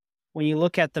 But when you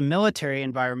look at the military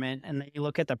environment and then you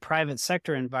look at the private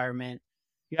sector environment,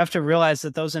 you have to realize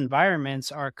that those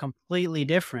environments are completely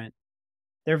different.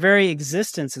 Their very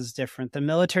existence is different. The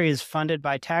military is funded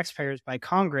by taxpayers, by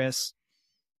Congress.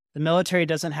 The military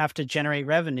doesn't have to generate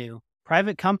revenue.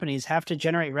 Private companies have to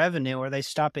generate revenue or they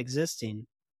stop existing.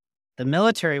 The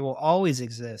military will always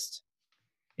exist.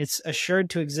 It's assured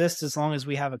to exist as long as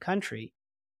we have a country.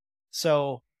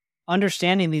 So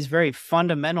understanding these very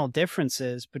fundamental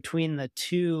differences between the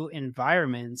two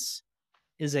environments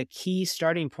is a key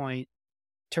starting point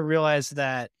to realize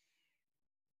that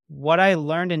what I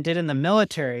learned and did in the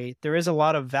military, there is a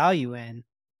lot of value in.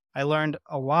 I learned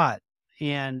a lot,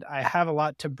 and I have a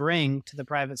lot to bring to the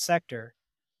private sector.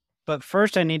 But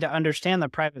first, I need to understand the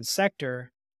private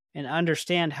sector and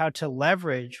understand how to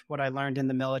leverage what I learned in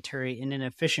the military in an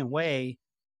efficient way.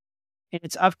 And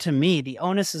it's up to me. The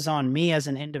onus is on me as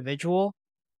an individual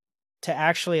to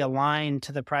actually align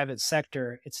to the private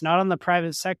sector. It's not on the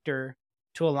private sector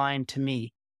to align to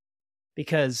me,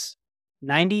 because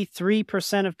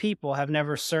 93% of people have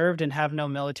never served and have no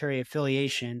military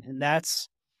affiliation, and that's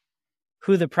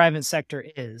who the private sector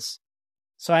is.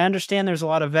 So I understand there's a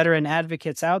lot of veteran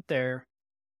advocates out there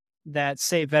that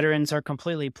say veterans are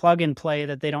completely plug and play,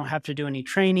 that they don't have to do any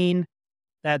training,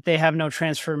 that they have no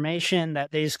transformation,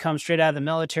 that they just come straight out of the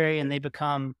military and they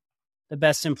become the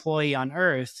best employee on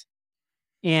earth.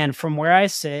 And from where I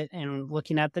sit and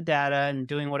looking at the data and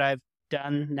doing what I've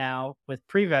done now with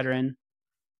pre-veteran,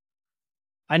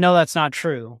 I know that's not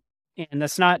true. And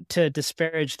that's not to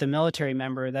disparage the military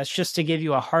member. That's just to give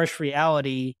you a harsh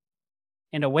reality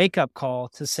and a wake-up call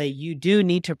to say you do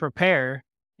need to prepare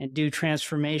and do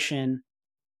transformation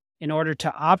in order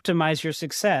to optimize your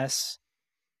success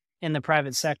in the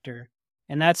private sector.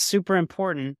 And that's super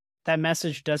important. That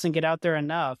message doesn't get out there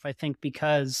enough, I think,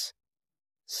 because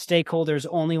stakeholders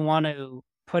only want to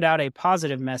put out a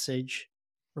positive message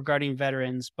regarding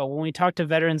veterans. But when we talk to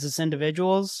veterans as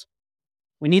individuals,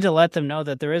 we need to let them know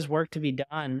that there is work to be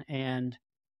done, and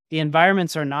the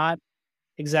environments are not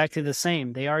exactly the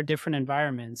same. They are different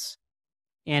environments.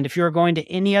 And if you're going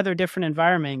to any other different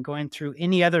environment, going through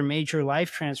any other major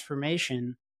life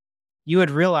transformation, you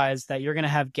would realize that you're going to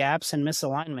have gaps and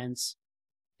misalignments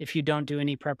if you don't do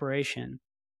any preparation.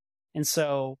 And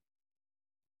so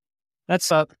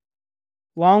that's a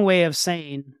long way of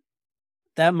saying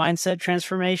that mindset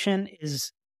transformation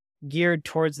is geared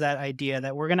towards that idea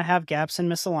that we're going to have gaps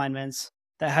and misalignments,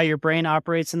 that how your brain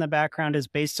operates in the background is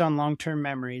based on long-term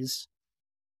memories.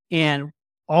 And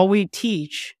all we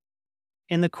teach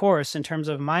in the course in terms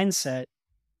of mindset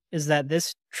is that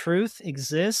this truth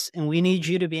exists, and we need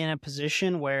you to be in a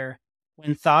position where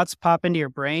when thoughts pop into your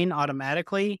brain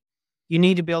automatically, you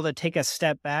need to be able to take a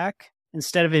step back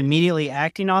instead of immediately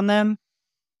acting on them.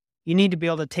 You need to be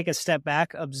able to take a step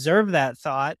back, observe that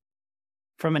thought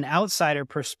from an outsider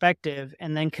perspective,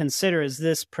 and then consider, is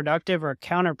this productive or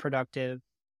counterproductive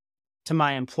to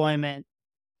my employment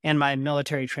and my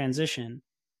military transition?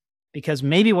 Because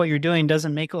maybe what you're doing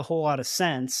doesn't make a whole lot of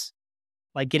sense,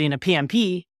 like getting a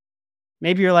PMP.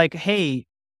 Maybe you're like, hey,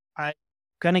 I'm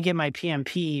going to get my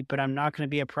PMP, but I'm not going to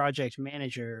be a project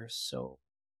manager. So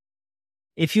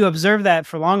if you observe that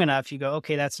for long enough, you go,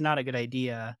 okay, that's not a good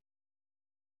idea.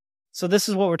 So this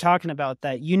is what we're talking about,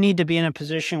 that you need to be in a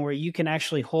position where you can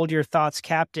actually hold your thoughts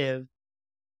captive.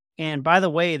 And by the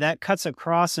way, that cuts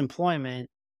across employment.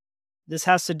 This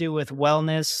has to do with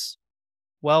wellness,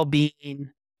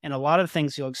 well-being, and a lot of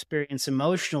things you'll experience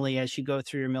emotionally as you go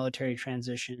through your military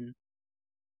transition.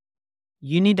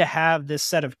 You need to have this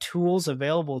set of tools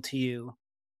available to you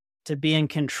to be in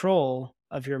control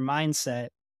of your mindset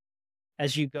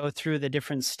as you go through the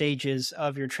different stages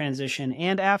of your transition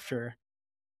and after,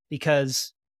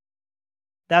 because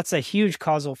that's a huge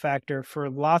causal factor for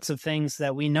lots of things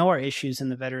that we know are issues in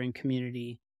the veteran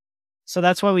community. So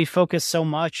that's why we focus so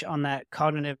much on that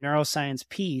cognitive neuroscience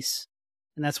piece.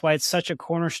 And that's why it's such a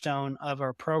cornerstone of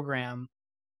our program,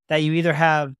 that you either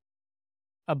have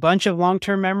a bunch of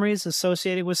long-term memories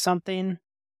associated with something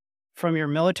from your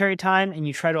military time and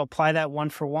you try to apply that one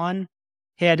for one.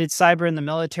 Hey, I did cyber in the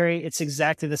military. It's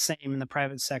exactly the same in the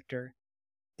private sector.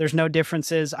 There's no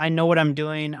differences. I know what I'm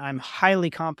doing. I'm highly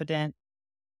competent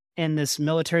in this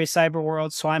military cyber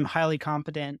world, so I'm highly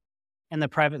competent in the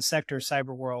private sector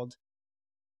cyber world.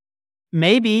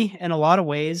 Maybe in a lot of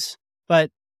ways,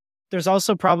 but there's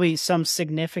also probably some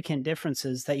significant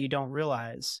differences that you don't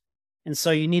realize. And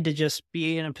so you need to just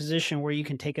be in a position where you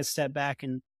can take a step back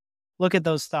and look at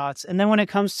those thoughts. And then when it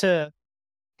comes to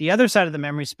the other side of the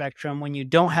memory spectrum, when you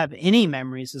don't have any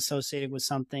memories associated with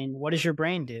something, what does your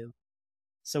brain do?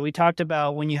 So we talked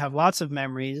about when you have lots of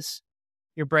memories,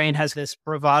 your brain has this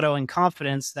bravado and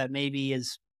confidence that maybe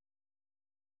is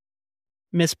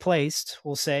misplaced,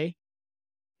 we'll say,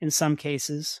 in some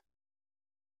cases,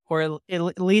 or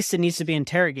at least it needs to be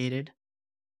interrogated.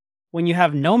 When you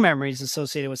have no memories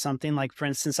associated with something, like for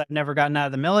instance, I've never gotten out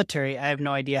of the military, I have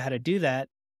no idea how to do that.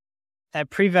 At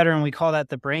pre-veteran, we call that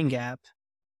the brain gap.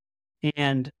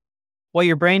 And what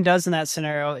your brain does in that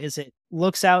scenario is it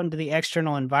looks out into the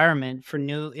external environment for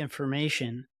new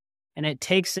information, and it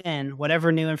takes in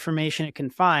whatever new information it can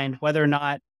find, whether or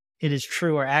not it is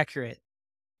true or accurate,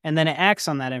 and then it acts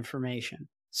on that information.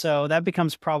 So that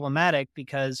becomes problematic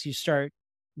because you start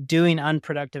doing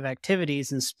unproductive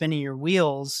activities and spinning your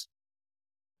wheels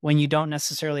when you don't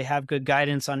necessarily have good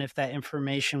guidance on if that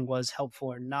information was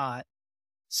helpful or not.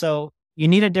 So you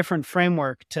need a different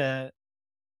framework to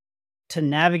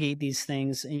navigate these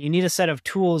things, and you need a set of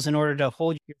tools in order to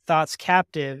hold your thoughts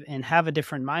captive and have a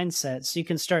different mindset so you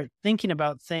can start thinking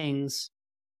about things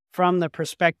from the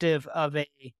perspective of a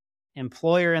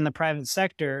employer in the private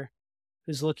sector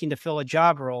who's looking to fill a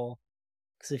job role.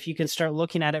 Because if you can start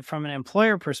looking at it from an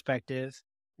employer perspective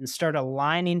and start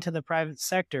aligning to the private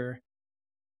sector,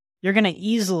 you're going to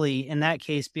easily, in that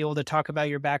case, be able to talk about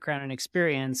your background and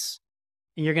experience,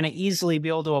 and you're going to easily be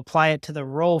able to apply it to the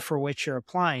role for which you're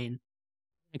applying.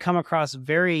 You come across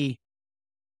very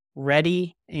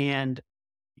ready, and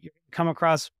you come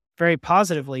across very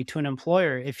positively to an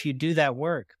employer if you do that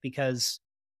work, because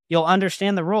you'll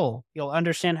understand the role. You'll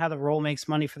understand how the role makes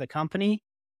money for the company,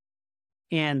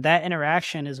 and that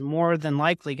interaction is more than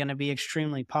likely going to be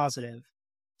extremely positive.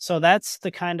 So that's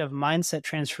the kind of mindset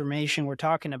transformation we're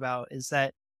talking about, is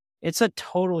that it's a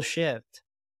total shift.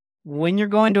 When you're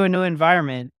going to a new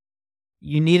environment,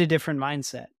 you need a different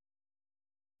mindset.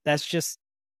 That's just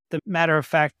the matter of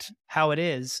fact how it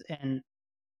is. And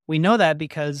we know that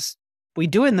because we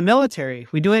do it in the military.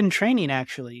 We do it in training,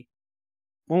 actually.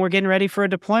 When we're getting ready for a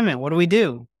deployment, what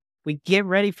do? We get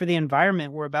ready for the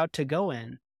environment we're about to go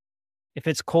in. If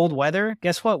it's cold weather,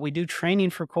 guess what? We do training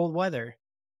for cold weather.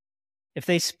 If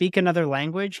they speak another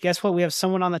language, guess what? We have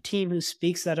someone on the team who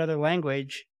speaks that other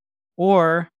language,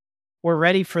 or we're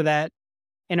ready for that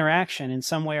interaction in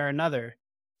some way or another.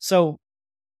 So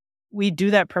we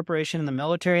do that preparation in the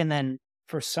military, and then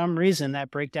for some reason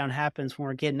that breakdown happens when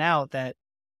we're getting out, that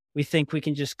we think we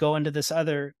can just go into this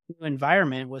other new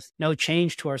environment with no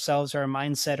change to ourselves or our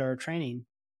mindset or our training.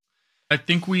 I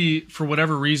think for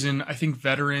whatever reason, I think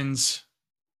veterans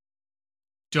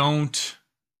don't.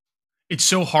 It's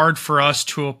so hard for us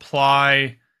to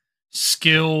apply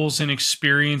skills and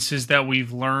experiences that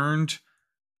we've learned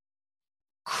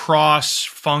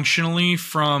cross-functionally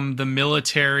from the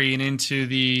military and into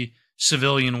the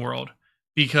civilian world.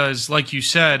 Because, like you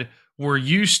said, we're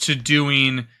used to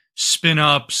doing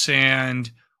spin-ups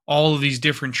and all of these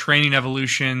different training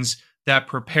evolutions that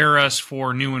prepare us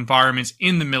for new environments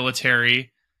in the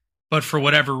military. But for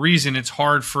whatever reason, it's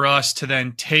hard for us to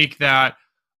then take that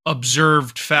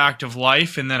observed fact of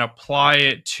life and then apply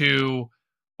it to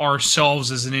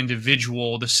ourselves as an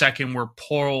individual the second we're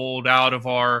pulled out of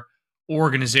our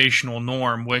organizational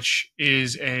norm, which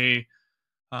is a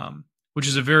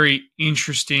very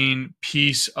interesting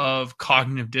piece of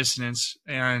cognitive dissonance,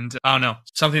 and I don't know,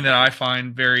 something that I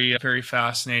find very, very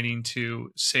fascinating,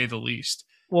 to say the least.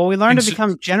 Well, we learn to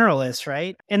become generalists,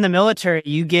 right? In the military,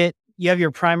 you have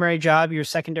your primary job, your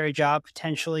secondary job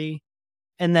potentially,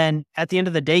 and then at the end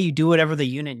of the day, you do whatever the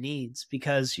unit needs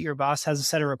because your boss has a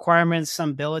set of requirements.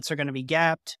 Some billets are going to be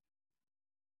gapped.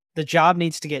 The job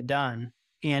needs to get done.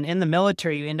 And in the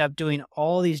military, you end up doing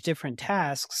all these different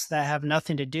tasks that have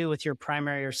nothing to do with your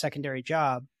primary or secondary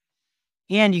job.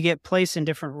 And you get placed in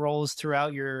different roles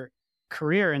throughout your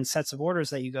career and sets of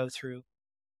orders that you go through.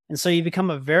 And so you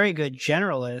become a very good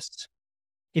generalist.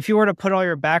 If you were to put all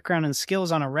your background and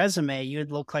skills on a resume,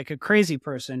 you'd look like a crazy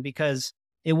person because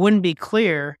it wouldn't be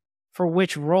clear for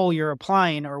which role you're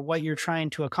applying or what you're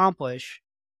trying to accomplish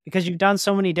because you've done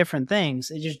so many different things.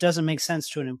 It just doesn't make sense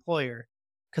to an employer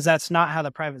because that's not how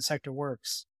the private sector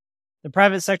works. The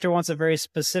private sector wants a very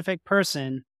specific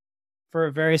person for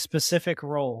a very specific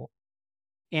role.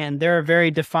 And there are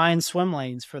very defined swim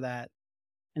lanes for that.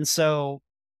 And so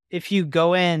if you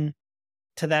go in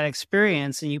to that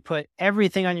experience and you put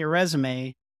everything on your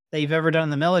resume that you've ever done in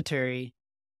the military,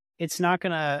 it's not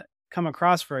going to come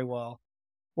across very well.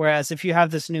 Whereas if you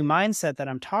have this new mindset that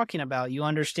I'm talking about, you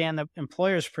understand the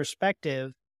employer's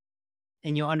perspective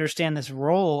and you understand this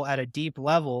role at a deep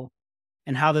level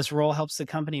and how this role helps the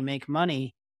company make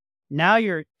money. Now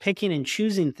you're picking and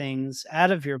choosing things out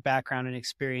of your background and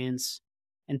experience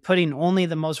and putting only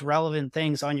the most relevant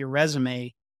things on your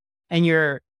resume, and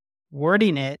you're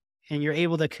wording it and you're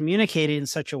able to communicate it in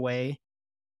such a way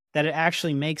that it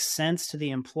actually makes sense to the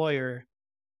employer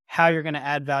how you're going to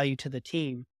add value to the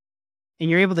team. And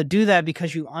you're able to do that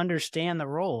because you understand the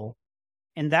role.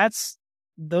 And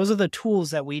those are the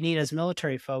tools that we need as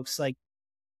military folks. Like,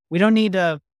 we don't need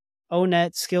a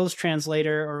ONET skills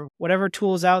translator or whatever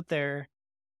tools out there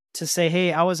to say,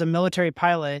 hey, I was a military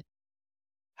pilot.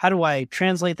 How do I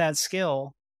translate that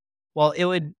skill? Well, it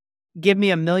would give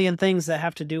me a million things that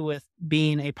have to do with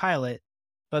being a pilot.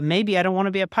 But maybe I don't want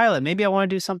to be a pilot. Maybe I want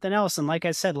to do something else. And like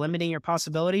I said, limiting your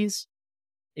possibilities.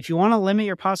 If you want to limit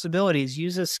your possibilities,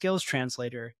 use a skills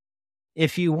translator.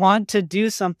 If you want to do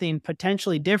something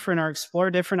potentially different or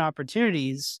explore different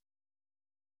opportunities,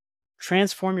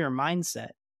 transform your mindset.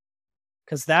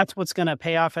 Because that's what's going to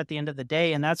pay off at the end of the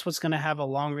day. And that's what's going to have a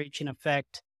long-reaching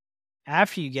effect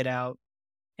after you get out.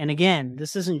 And again,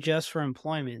 this isn't just for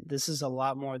employment. This is a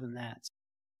lot more than that.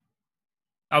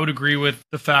 I would agree with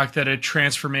the fact that a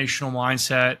transformational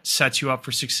mindset sets you up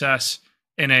for success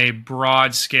in a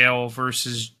broad scale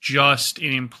versus just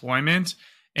in employment.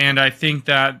 And I think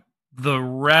that the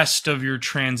rest of your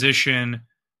transition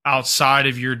outside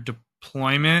of your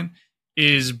deployment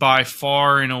is by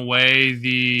far and away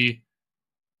the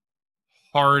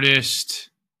hardest,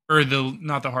 or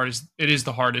not the hardest, it is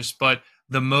the hardest, but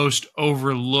the most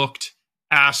overlooked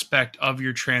aspect of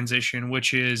your transition,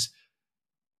 which is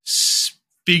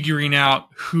figuring out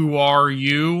who are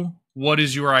you, what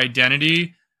is your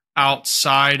identity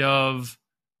outside of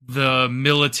the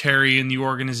military and the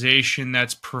organization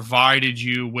that's provided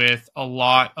you with a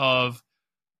lot of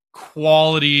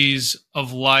qualities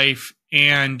of life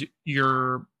and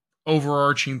your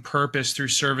overarching purpose through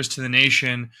service to the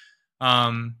nation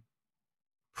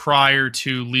prior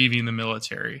to leaving the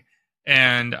military.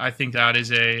 And I think that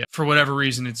is for whatever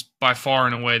reason, it's by far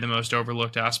and away the most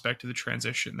overlooked aspect of the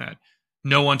transition that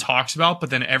no one talks about, but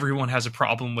then everyone has a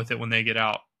problem with it when they get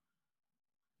out.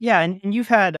 Yeah, and you've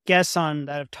had guests on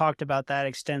that have talked about that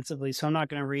extensively, so I'm not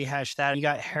going to rehash that. You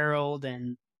got Harold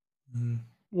and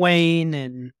Wayne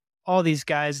and all these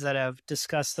guys that have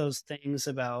discussed those things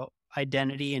about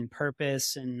identity and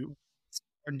purpose and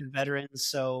veterans,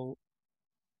 so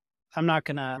I'm not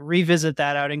going to revisit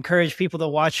that. I would encourage people to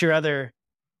watch your other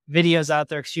videos out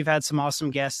there because you've had some awesome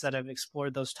guests that have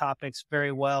explored those topics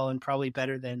very well and probably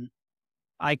better than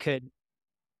I could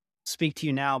speak to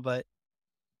you now. But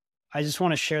I just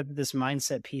want to share that this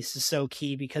mindset piece is so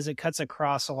key because it cuts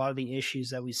across a lot of the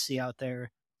issues that we see out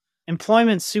there.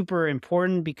 Employment's super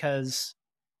important because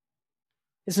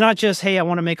it's not just, hey, I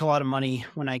want to make a lot of money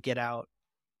when I get out.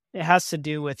 It has to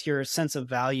do with your sense of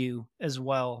value as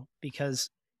well, because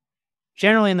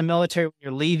generally in the military, when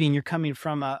you're leaving, you're coming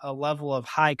from a level of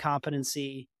high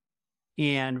competency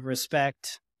and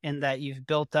respect, and that you've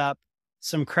built up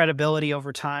some credibility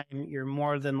over time. You're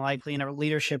more than likely in a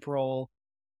leadership role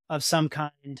of some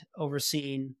kind,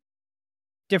 overseeing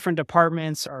different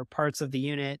departments or parts of the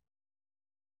unit.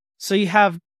 So you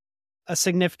have a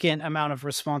significant amount of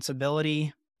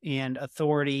responsibility and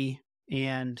authority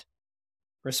and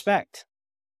respect.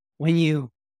 When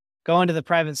you go into the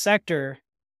private sector,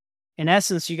 in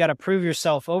essence, you got to prove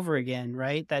yourself over again,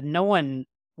 right? That no one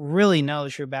really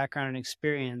knows your background and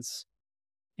experience.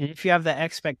 And if you have the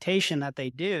expectation that they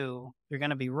do, you're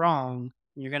going to be wrong.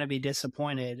 And you're going to be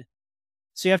disappointed.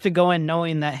 So you have to go in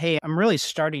knowing that, hey, I'm really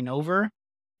starting over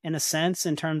in a sense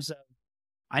in terms of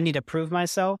I need to prove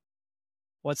myself.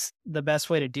 What's the best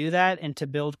way to do that? And to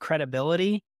build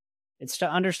credibility, it's to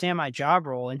understand my job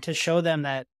role and to show them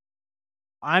that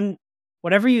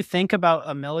whatever you think about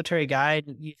a military guy,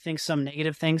 you think some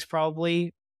negative things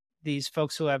probably, these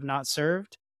folks who have not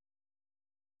served.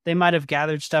 They might have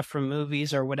gathered stuff from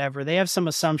movies or whatever. They have some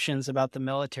assumptions about the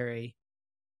military.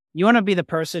 You want to be the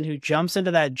person who jumps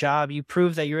into that job. You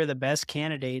prove that you're the best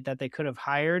candidate that they could have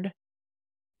hired.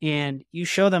 And you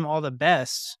show them all the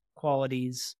best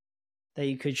qualities that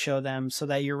you could show them so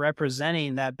that you're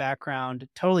representing that background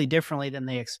totally differently than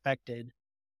they expected.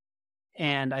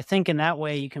 And I think in that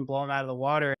way, you can blow them out of the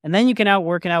water. And then you can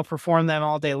outwork and outperform them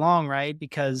all day long, right?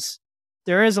 Because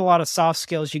there is a lot of soft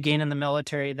skills you gain in the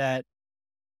military that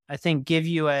I think give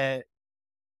you a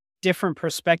different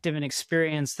perspective and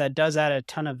experience that does add a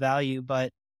ton of value,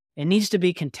 but it needs to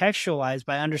be contextualized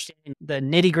by understanding the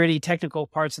nitty-gritty technical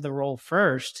parts of the role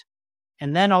first.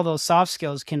 And then all those soft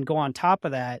skills can go on top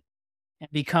of that and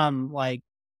become like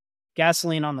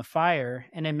gasoline on the fire.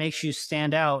 And it makes you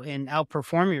stand out and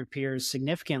outperform your peers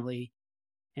significantly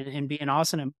and be an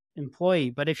awesome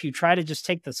employee. But if you try to just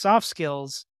take the soft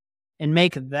skills and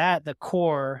make that the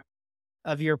core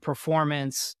of your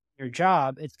performance, your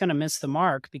job, it's going to miss the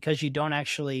mark because you don't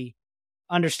actually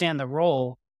understand the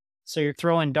role. So you're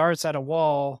throwing darts at a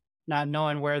wall, not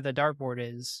knowing where the dartboard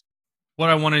is. What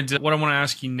I want to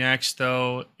ask you next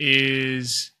though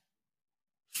is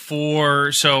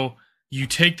so you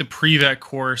take the pre-vet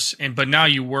course but now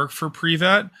you work for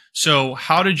pre-vet. So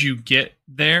how did you get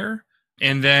there?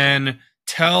 And then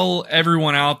tell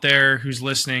everyone out there who's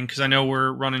listening, because I know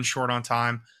we're running short on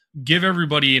time, give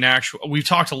everybody we've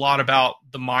talked a lot about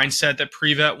the mindset that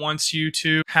pre-vet wants you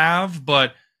to have,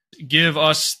 but give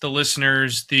us, the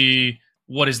listeners,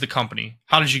 what is the company?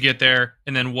 How did you get there?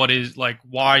 And then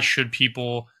why should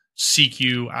people seek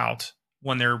you out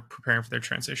when they're preparing for their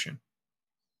transition?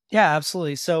 Yeah,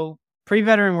 absolutely. So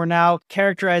pre-veteran, we're now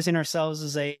characterizing ourselves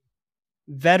as a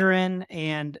veteran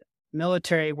and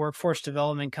military workforce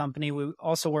development company. We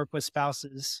also work with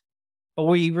spouses, but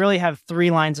we really have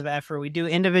 3 lines of effort. We do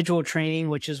individual training,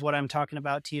 which is what I'm talking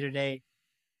about to you today.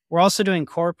 We're also doing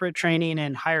corporate training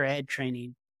and higher ed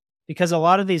training, because a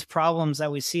lot of these problems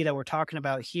that we see that we're talking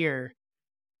about here,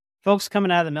 folks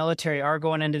coming out of the military are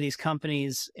going into these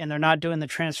companies and they're not doing the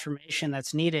transformation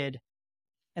that's needed.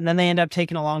 And then they end up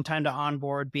taking a long time to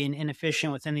onboard, being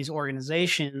inefficient within these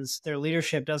organizations. Their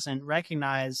leadership doesn't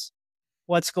recognize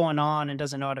what's going on and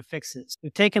doesn't know how to fix it.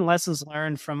 We've taken lessons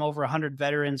learned from over 100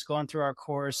 veterans going through our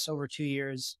course over 2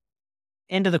 years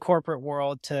into the corporate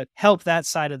world to help that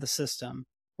side of the system.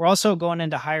 We're also going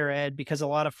into higher ed because a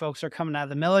lot of folks are coming out of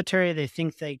the military. They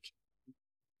think they can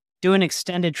do an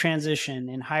extended transition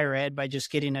in higher ed by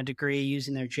just getting a degree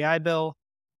using their GI Bill.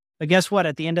 But guess what?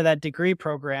 At the end of that degree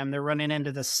program, they're running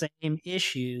into the same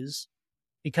issues,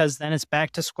 because then it's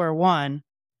back to square one.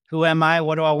 Who am I?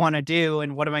 What do I want to do?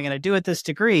 And what am I going to do with this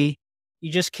degree?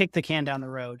 You just kick the can down the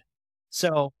road.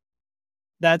 So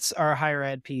that's our higher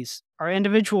ed piece. Our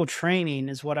individual training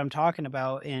is what I'm talking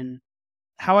about. And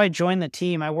how I joined the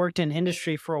team, I worked in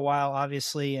industry for a while,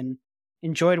 obviously, and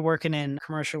enjoyed working in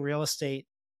commercial real estate.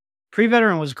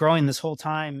 Pre-veteran was growing this whole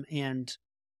time, and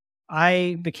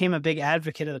I became a big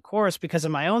advocate of the course because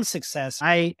of my own success.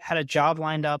 I had a job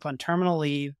lined up on terminal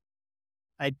leave.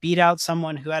 I beat out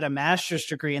someone who had a master's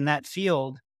degree in that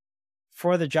field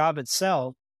for the job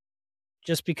itself,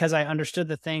 just because I understood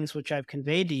the things which I've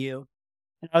conveyed to you.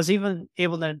 And I was even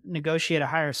able to negotiate a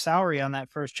higher salary on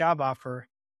that first job offer.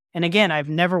 And again, I've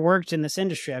never worked in this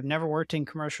industry. I've never worked in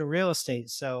commercial real estate.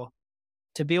 So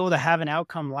to be able to have an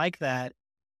outcome like that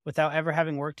without ever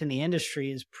having worked in the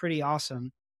industry is pretty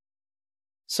awesome.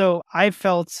 So I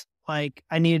felt like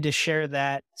I needed to share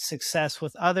that success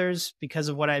with others because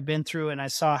of what I'd been through, and I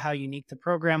saw how unique the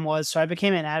program was. So I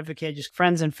became an advocate. Just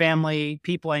friends and family,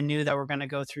 people I knew that were going to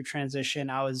go through transition,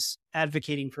 I was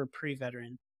advocating for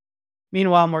pre-veteran.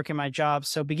 Meanwhile, I'm working my job.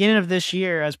 So beginning of this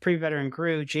year, as pre-veteran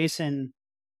grew, Jason,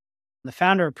 the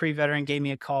founder of pre-veteran, gave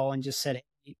me a call and just said,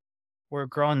 "Hey, we're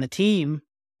growing the team.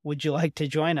 Would you like to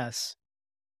join us?"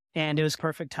 And it was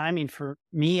perfect timing for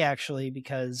me, actually,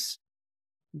 because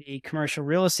the commercial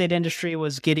real estate industry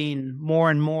was getting more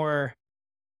and more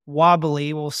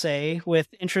wobbly, we'll say, with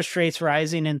interest rates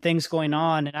rising and things going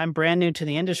on. And I'm brand new to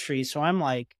the industry, so I'm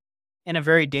like in a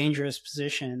very dangerous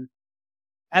position.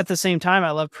 At the same time,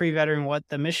 I love pre-veteran, what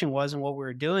the mission was and what we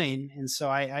were doing. And so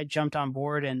I jumped on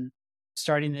board, and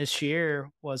starting this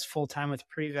year was full-time with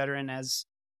pre-veteran as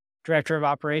director of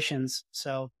operations.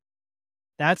 So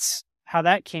that's how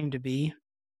that came to be.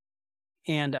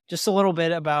 And just a little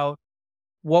bit about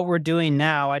what we're doing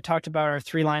now. I talked about our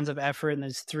 3 lines of effort and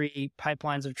there's 3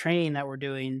 pipelines of training that we're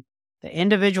doing. The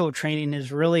individual training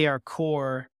is really our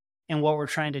core and what we're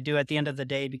trying to do at the end of the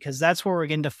day, because that's where we're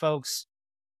getting to folks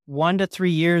 1 to 3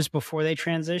 years before they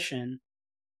transition,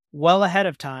 well ahead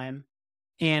of time.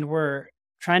 And we're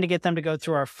trying to get them to go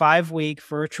through our 5-week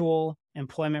virtual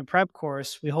employment prep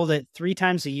course. We hold it 3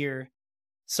 times a year.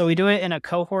 So we do it in a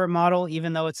cohort model,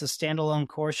 even though it's a standalone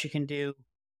course you can do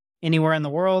anywhere in the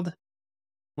world.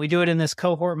 We do it in this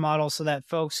cohort model so that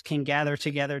folks can gather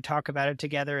together, talk about it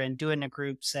together, and do it in a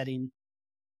group setting.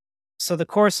 So the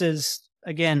course is,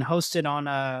 again, hosted on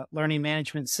a learning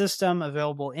management system,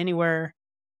 available anywhere.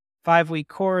 5-week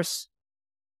course,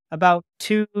 about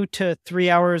 2 to 3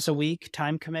 hours a week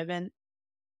time commitment.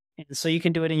 And so you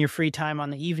can do it in your free time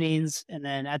on the evenings. And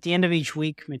then at the end of each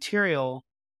week material,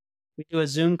 we do a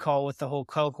Zoom call with the whole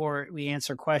cohort. We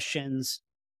answer questions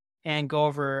and go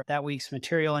over that week's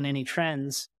material and any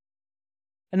trends.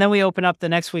 And then we open up the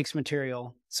next week's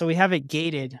material. So we have it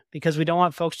gated because we don't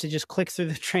want folks to just click through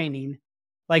the training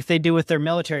like they do with their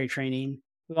military training.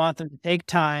 We want them to take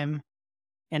time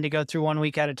and to go through 1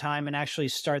 week at a time and actually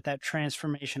start that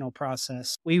transformational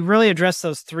process. We really address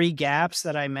those 3 gaps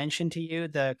that I mentioned to you: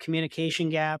 the communication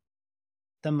gap,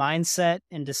 the mindset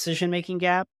and decision-making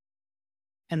gap,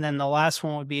 and then the last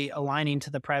one would be aligning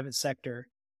to the private sector.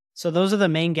 So those are the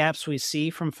main gaps we see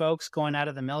from folks going out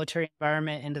of the military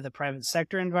environment into the private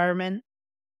sector environment.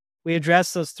 We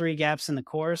address those 3 gaps in the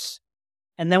course,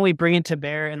 and then we bring it to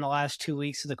bear in the last 2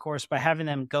 weeks of the course by having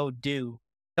them go do.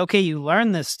 Okay, you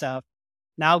learn this stuff.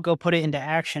 Now go put it into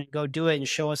action, go do it and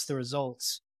show us the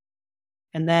results.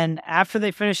 And then after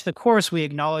they finish the course, we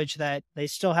acknowledge that they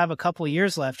still have a couple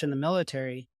years left in the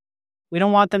military. We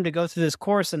don't want them to go through this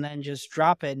course and then just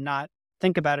drop it and not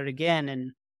think about it again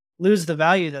and lose the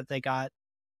value that they got.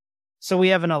 So we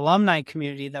have an alumni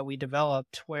community that we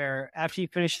developed where after you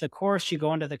finish the course, you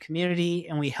go into the community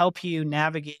and we help you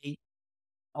navigate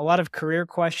a lot of career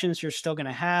questions you're still going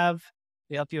to have.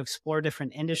 We help you explore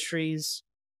different industries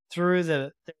through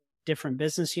the different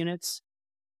business units.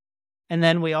 And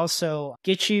then we also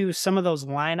get you some of those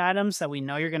line items that we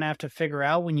know you're going to have to figure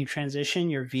out when you transition: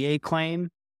 your VA claim,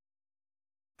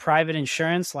 private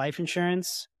insurance, life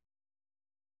insurance,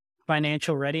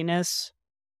 financial readiness,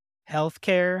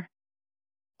 healthcare,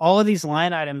 all of these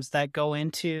line items that go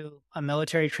into a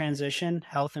military transition,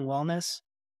 health and wellness.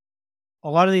 A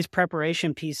lot of these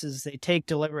preparation pieces, they take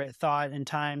deliberate thought and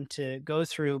time to go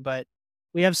through, but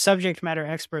we have subject matter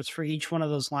experts for each one of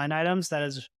those line items that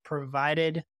is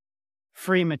provided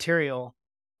free material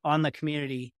on the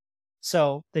community.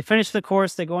 So they finish the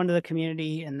course, they go into the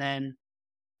community, and then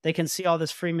they can see all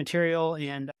this free material.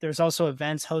 And there's also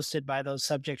events hosted by those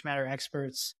subject matter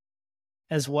experts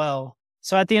as well.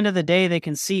 So at the end of the day, they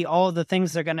can see all of the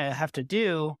things they're going to have to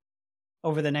do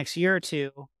over the next year or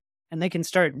two, and they can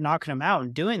start knocking them out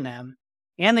and doing them.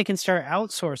 And they can start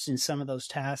outsourcing some of those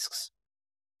tasks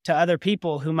to other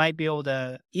people who might be able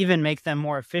to even make them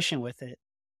more efficient with it.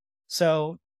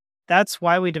 So that's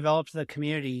why we developed the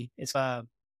community. It's a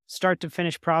start to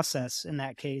finish process in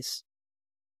that case,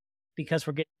 because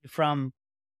we're getting from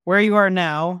where you are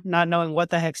now, not knowing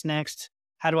what the heck's next,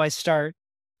 how do I start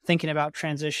thinking about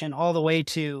transition, all the way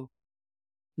to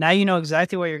now you know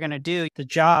exactly what you're going to do, the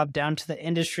job down to the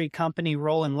industry, company,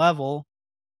 role, and level.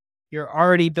 You're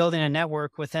already building a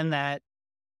network within that.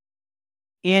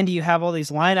 And you have all these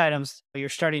line items you're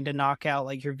starting to knock out,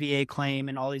 like your VA claim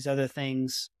and all these other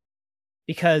things,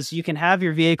 because you can have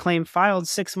your VA claim filed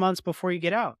 6 months before you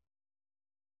get out.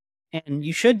 And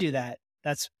you should do that.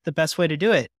 That's the best way to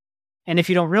do it. And if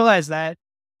you don't realize that,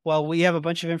 well, we have a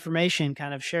bunch of information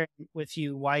kind of sharing with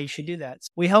you why you should do that.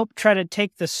 We help try to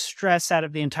take the stress out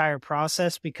of the entire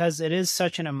process, because it is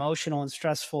such an emotional and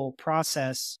stressful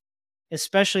process,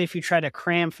 especially if you try to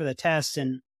cram for the test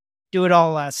and do it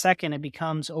all last second. It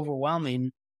becomes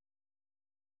overwhelming.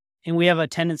 And we have a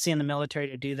tendency in the military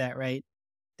to do that, right?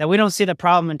 That we don't see the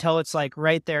problem until it's like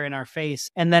right there in our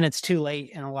face, and then it's too late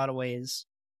in a lot of ways.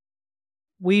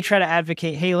 We try to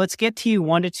advocate, hey, let's get to you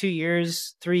 1 to 2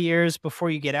 years, 3 years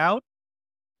before you get out.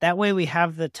 That way we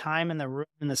have the time and the room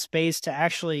and the space to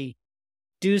actually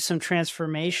do some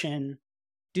transformation,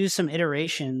 do some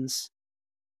iterations,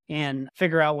 and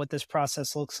figure out what this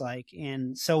process looks like.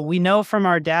 And so we know from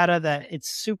our data that it's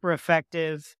super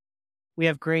effective. We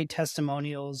have great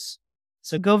testimonials.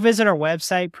 So go visit our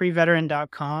website,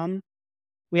 preveteran.com.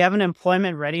 We have an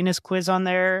employment readiness quiz on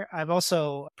there. I've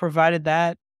also provided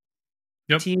that.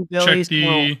 Yep.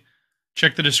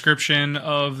 Check the description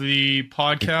of the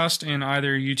podcast in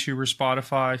either YouTube or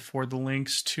Spotify for the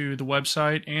links to the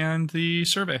website and the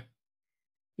survey.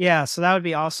 Yeah, so that would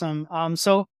be awesome.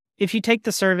 So if you take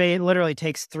the survey, it literally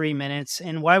takes 3 minutes.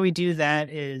 And why we do that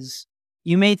is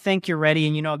you may think you're ready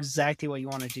and you know exactly what you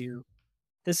want to do.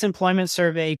 This employment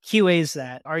survey QAs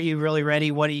that. Are you really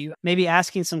ready? What are you maybe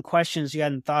asking some questions you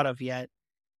hadn't thought of yet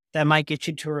that might get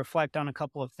you to reflect on a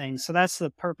couple of things. So that's the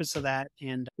purpose of that.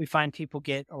 And we find people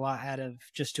get a lot out of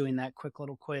just doing that quick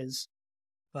little quiz.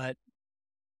 But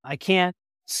I can't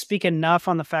speak enough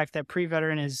on the fact that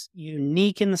Pre-Veteran is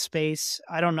unique in the space.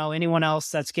 I don't know anyone else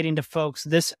that's getting to folks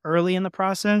this early in the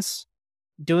process,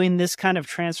 doing this kind of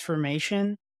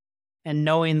transformation and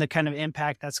knowing the kind of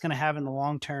impact that's going to have in the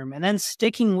long term, and then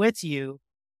sticking with you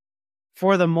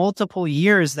for the multiple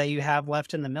years that you have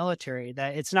left in the military.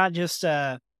 That it's not just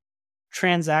a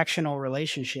transactional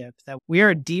relationship, that we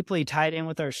are deeply tied in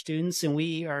with our students and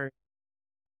we are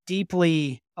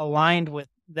deeply aligned with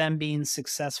them being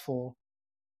successful.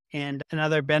 And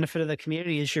another benefit of the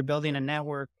community is you're building a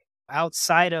network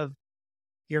outside of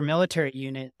your military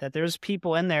unit, that there's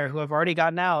people in there who have already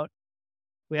gotten out.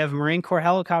 We have a Marine Corps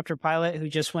helicopter pilot who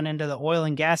just went into the oil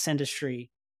and gas industry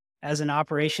as an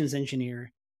operations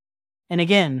engineer. And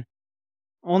again,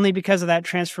 only because of that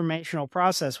transformational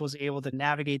process was he able to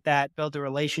navigate that, build the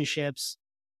relationships,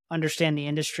 understand the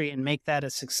industry, and make that a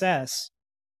success.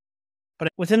 But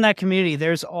within that community,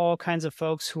 there's all kinds of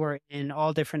folks who are in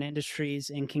all different industries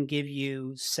and can give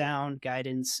you sound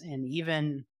guidance and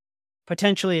even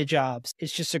potentially a job.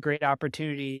 It's just a great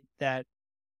opportunity that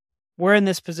we're in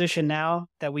this position now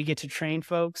that we get to train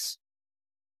folks,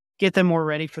 get them more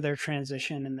ready for their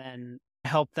transition, and then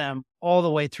help them all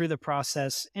the way through the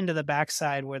process into the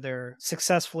backside where they're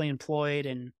successfully employed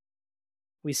and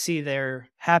we see they're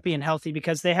happy and healthy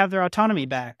because they have their autonomy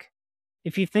back.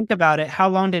 If you think about it, how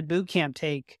long did boot camp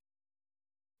take?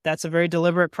 That's a very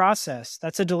deliberate process.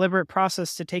 That's a deliberate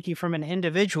process to take you from an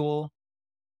individual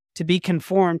to be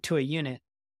conformed to a unit,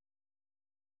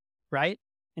 right?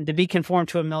 And to be conformed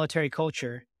to a military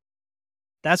culture.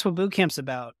 That's what boot camp's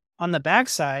about. On the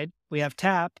backside, we have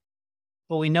TAP,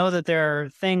 but we know that there are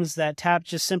things that TAP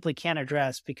just simply can't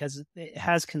address because it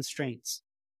has constraints.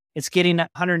 It's getting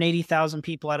 180,000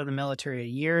 people out of the military a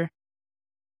year.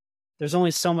 There's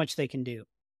only so much they can do.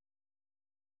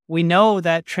 We know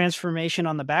that transformation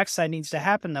on the backside needs to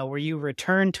happen, though, where you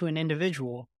return to an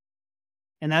individual.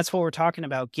 And that's what we're talking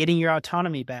about, getting your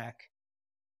autonomy back.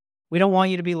 We don't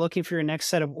want you to be looking for your next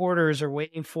set of orders or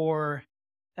waiting for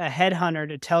a headhunter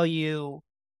to tell you,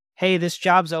 hey, this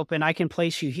job's open, I can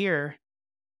place you here.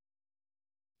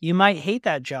 You might hate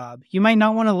that job. You might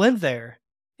not want to live there.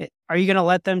 Are you going to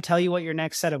let them tell you what your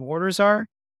next set of orders are?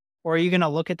 Or are you going to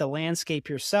look at the landscape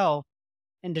yourself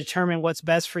and determine what's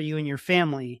best for you and your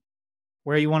family,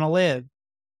 where you want to live,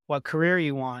 what career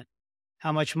you want,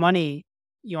 how much money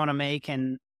you want to make,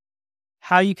 and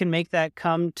how you can make that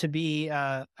come to be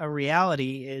a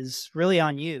reality is really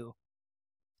on you.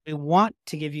 We want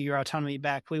to give you your autonomy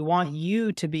back. We want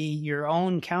you to be your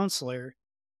own counselor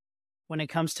when it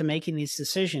comes to making these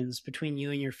decisions between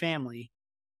you and your family.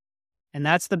 And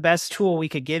that's the best tool we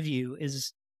could give you,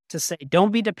 is to say,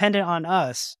 don't be dependent on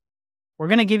us. We're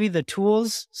going to give you the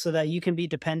tools so that you can be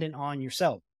dependent on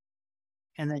yourself.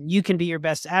 And then you can be your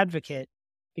best advocate,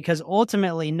 because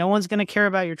ultimately no one's going to care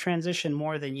about your transition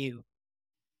more than you.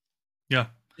 Yeah.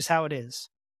 Just how it is.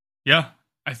 Yeah.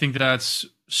 I think that's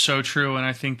so true. And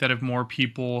I think that if more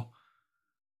people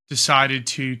decided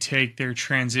to take their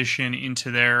transition into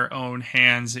their own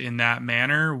hands in that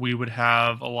manner, we would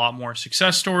have a lot more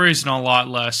success stories and a lot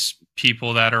less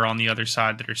people that are on the other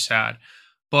side that are sad.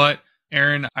 But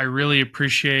Aaron, I really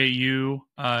appreciate you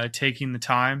taking the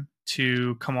time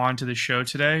to come on to the show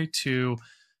today to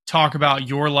talk about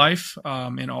your life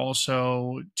and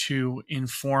also to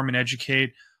inform and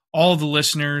educate all the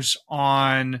listeners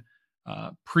on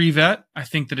Pre-Vet. I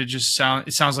think that it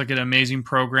sounds like an amazing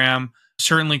program.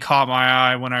 Certainly caught my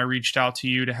eye when I reached out to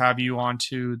you to have you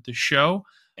onto the show.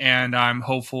 And I'm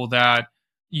hopeful that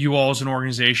you all as an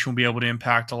organization will be able to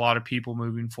impact a lot of people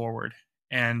moving forward.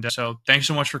 And so thanks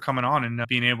so much for coming on and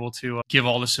being able to give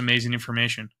all this amazing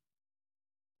information.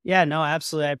 Yeah, no,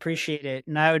 absolutely. I appreciate it.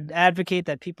 And I would advocate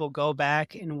that people go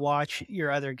back and watch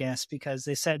your other guests, because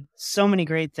they said so many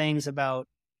great things about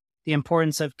the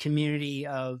importance of community,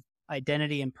 of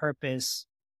identity and purpose,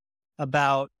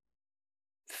 about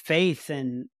faith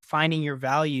and finding your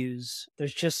values.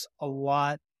 There's just a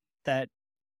lot that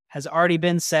has already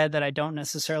been said that I don't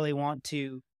necessarily want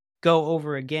to go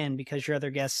over again, because your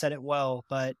other guest said it well.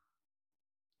 But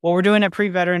what we're doing at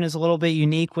Pre-Veteran is a little bit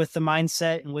unique with the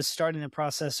mindset and with starting the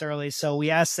process early. So we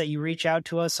ask that you reach out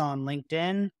to us on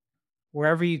LinkedIn,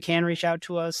 wherever you can reach out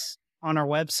to us, on our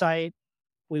website.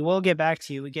 We will get back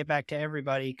to you. We get back to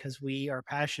everybody because we are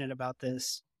passionate about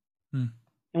this. And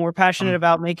we're passionate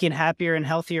about making happier and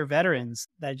healthier veterans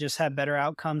that just have better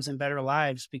outcomes and better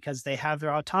lives because they have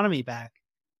their autonomy back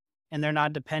and they're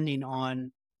not depending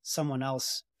on someone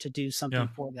else to do something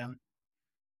for them.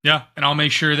 Yeah. And I'll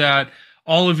make sure that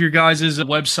all of your guys'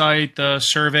 website, the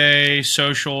survey,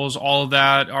 socials, all of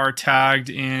that are tagged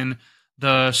in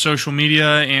the social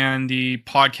media and the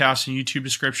podcast and YouTube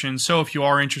description. So if you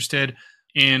are interested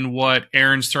in what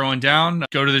Aaron's throwing down,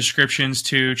 go to the descriptions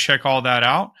to check all that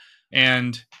out.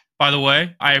 And by the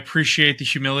way, I appreciate the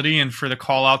humility and for the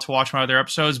call out to watch my other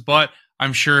episodes, but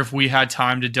I'm sure if we had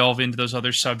time to delve into those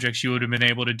other subjects, you would have been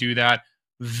able to do that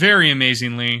very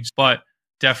amazingly. But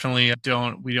definitely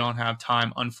we don't have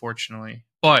time, unfortunately.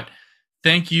 But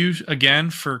thank you again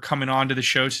for coming on to the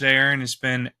show today, Aaron. It's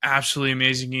been absolutely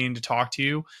amazing getting to talk to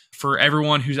you. For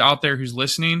everyone who's out there who's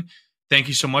listening, thank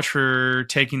you so much for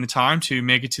taking the time to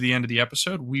make it to the end of the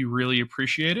episode. We really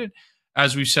appreciate it.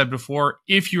 As we've said before,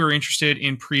 if you are interested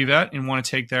in Pre-Vet and want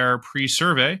to take their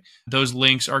pre-survey, those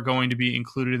links are going to be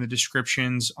included in the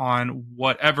descriptions on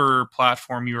whatever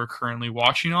platform you are currently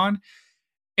watching on.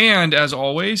 And as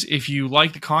always, if you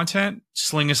like the content,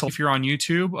 sling us. If you're on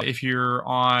YouTube, if you're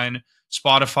on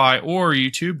Spotify or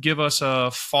YouTube, give us a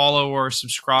follow or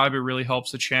subscribe. It really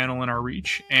helps the channel and our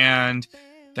reach. And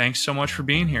thanks so much for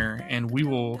being here. And we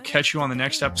will catch you on the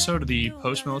next episode of the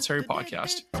Post Military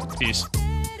Podcast. Peace.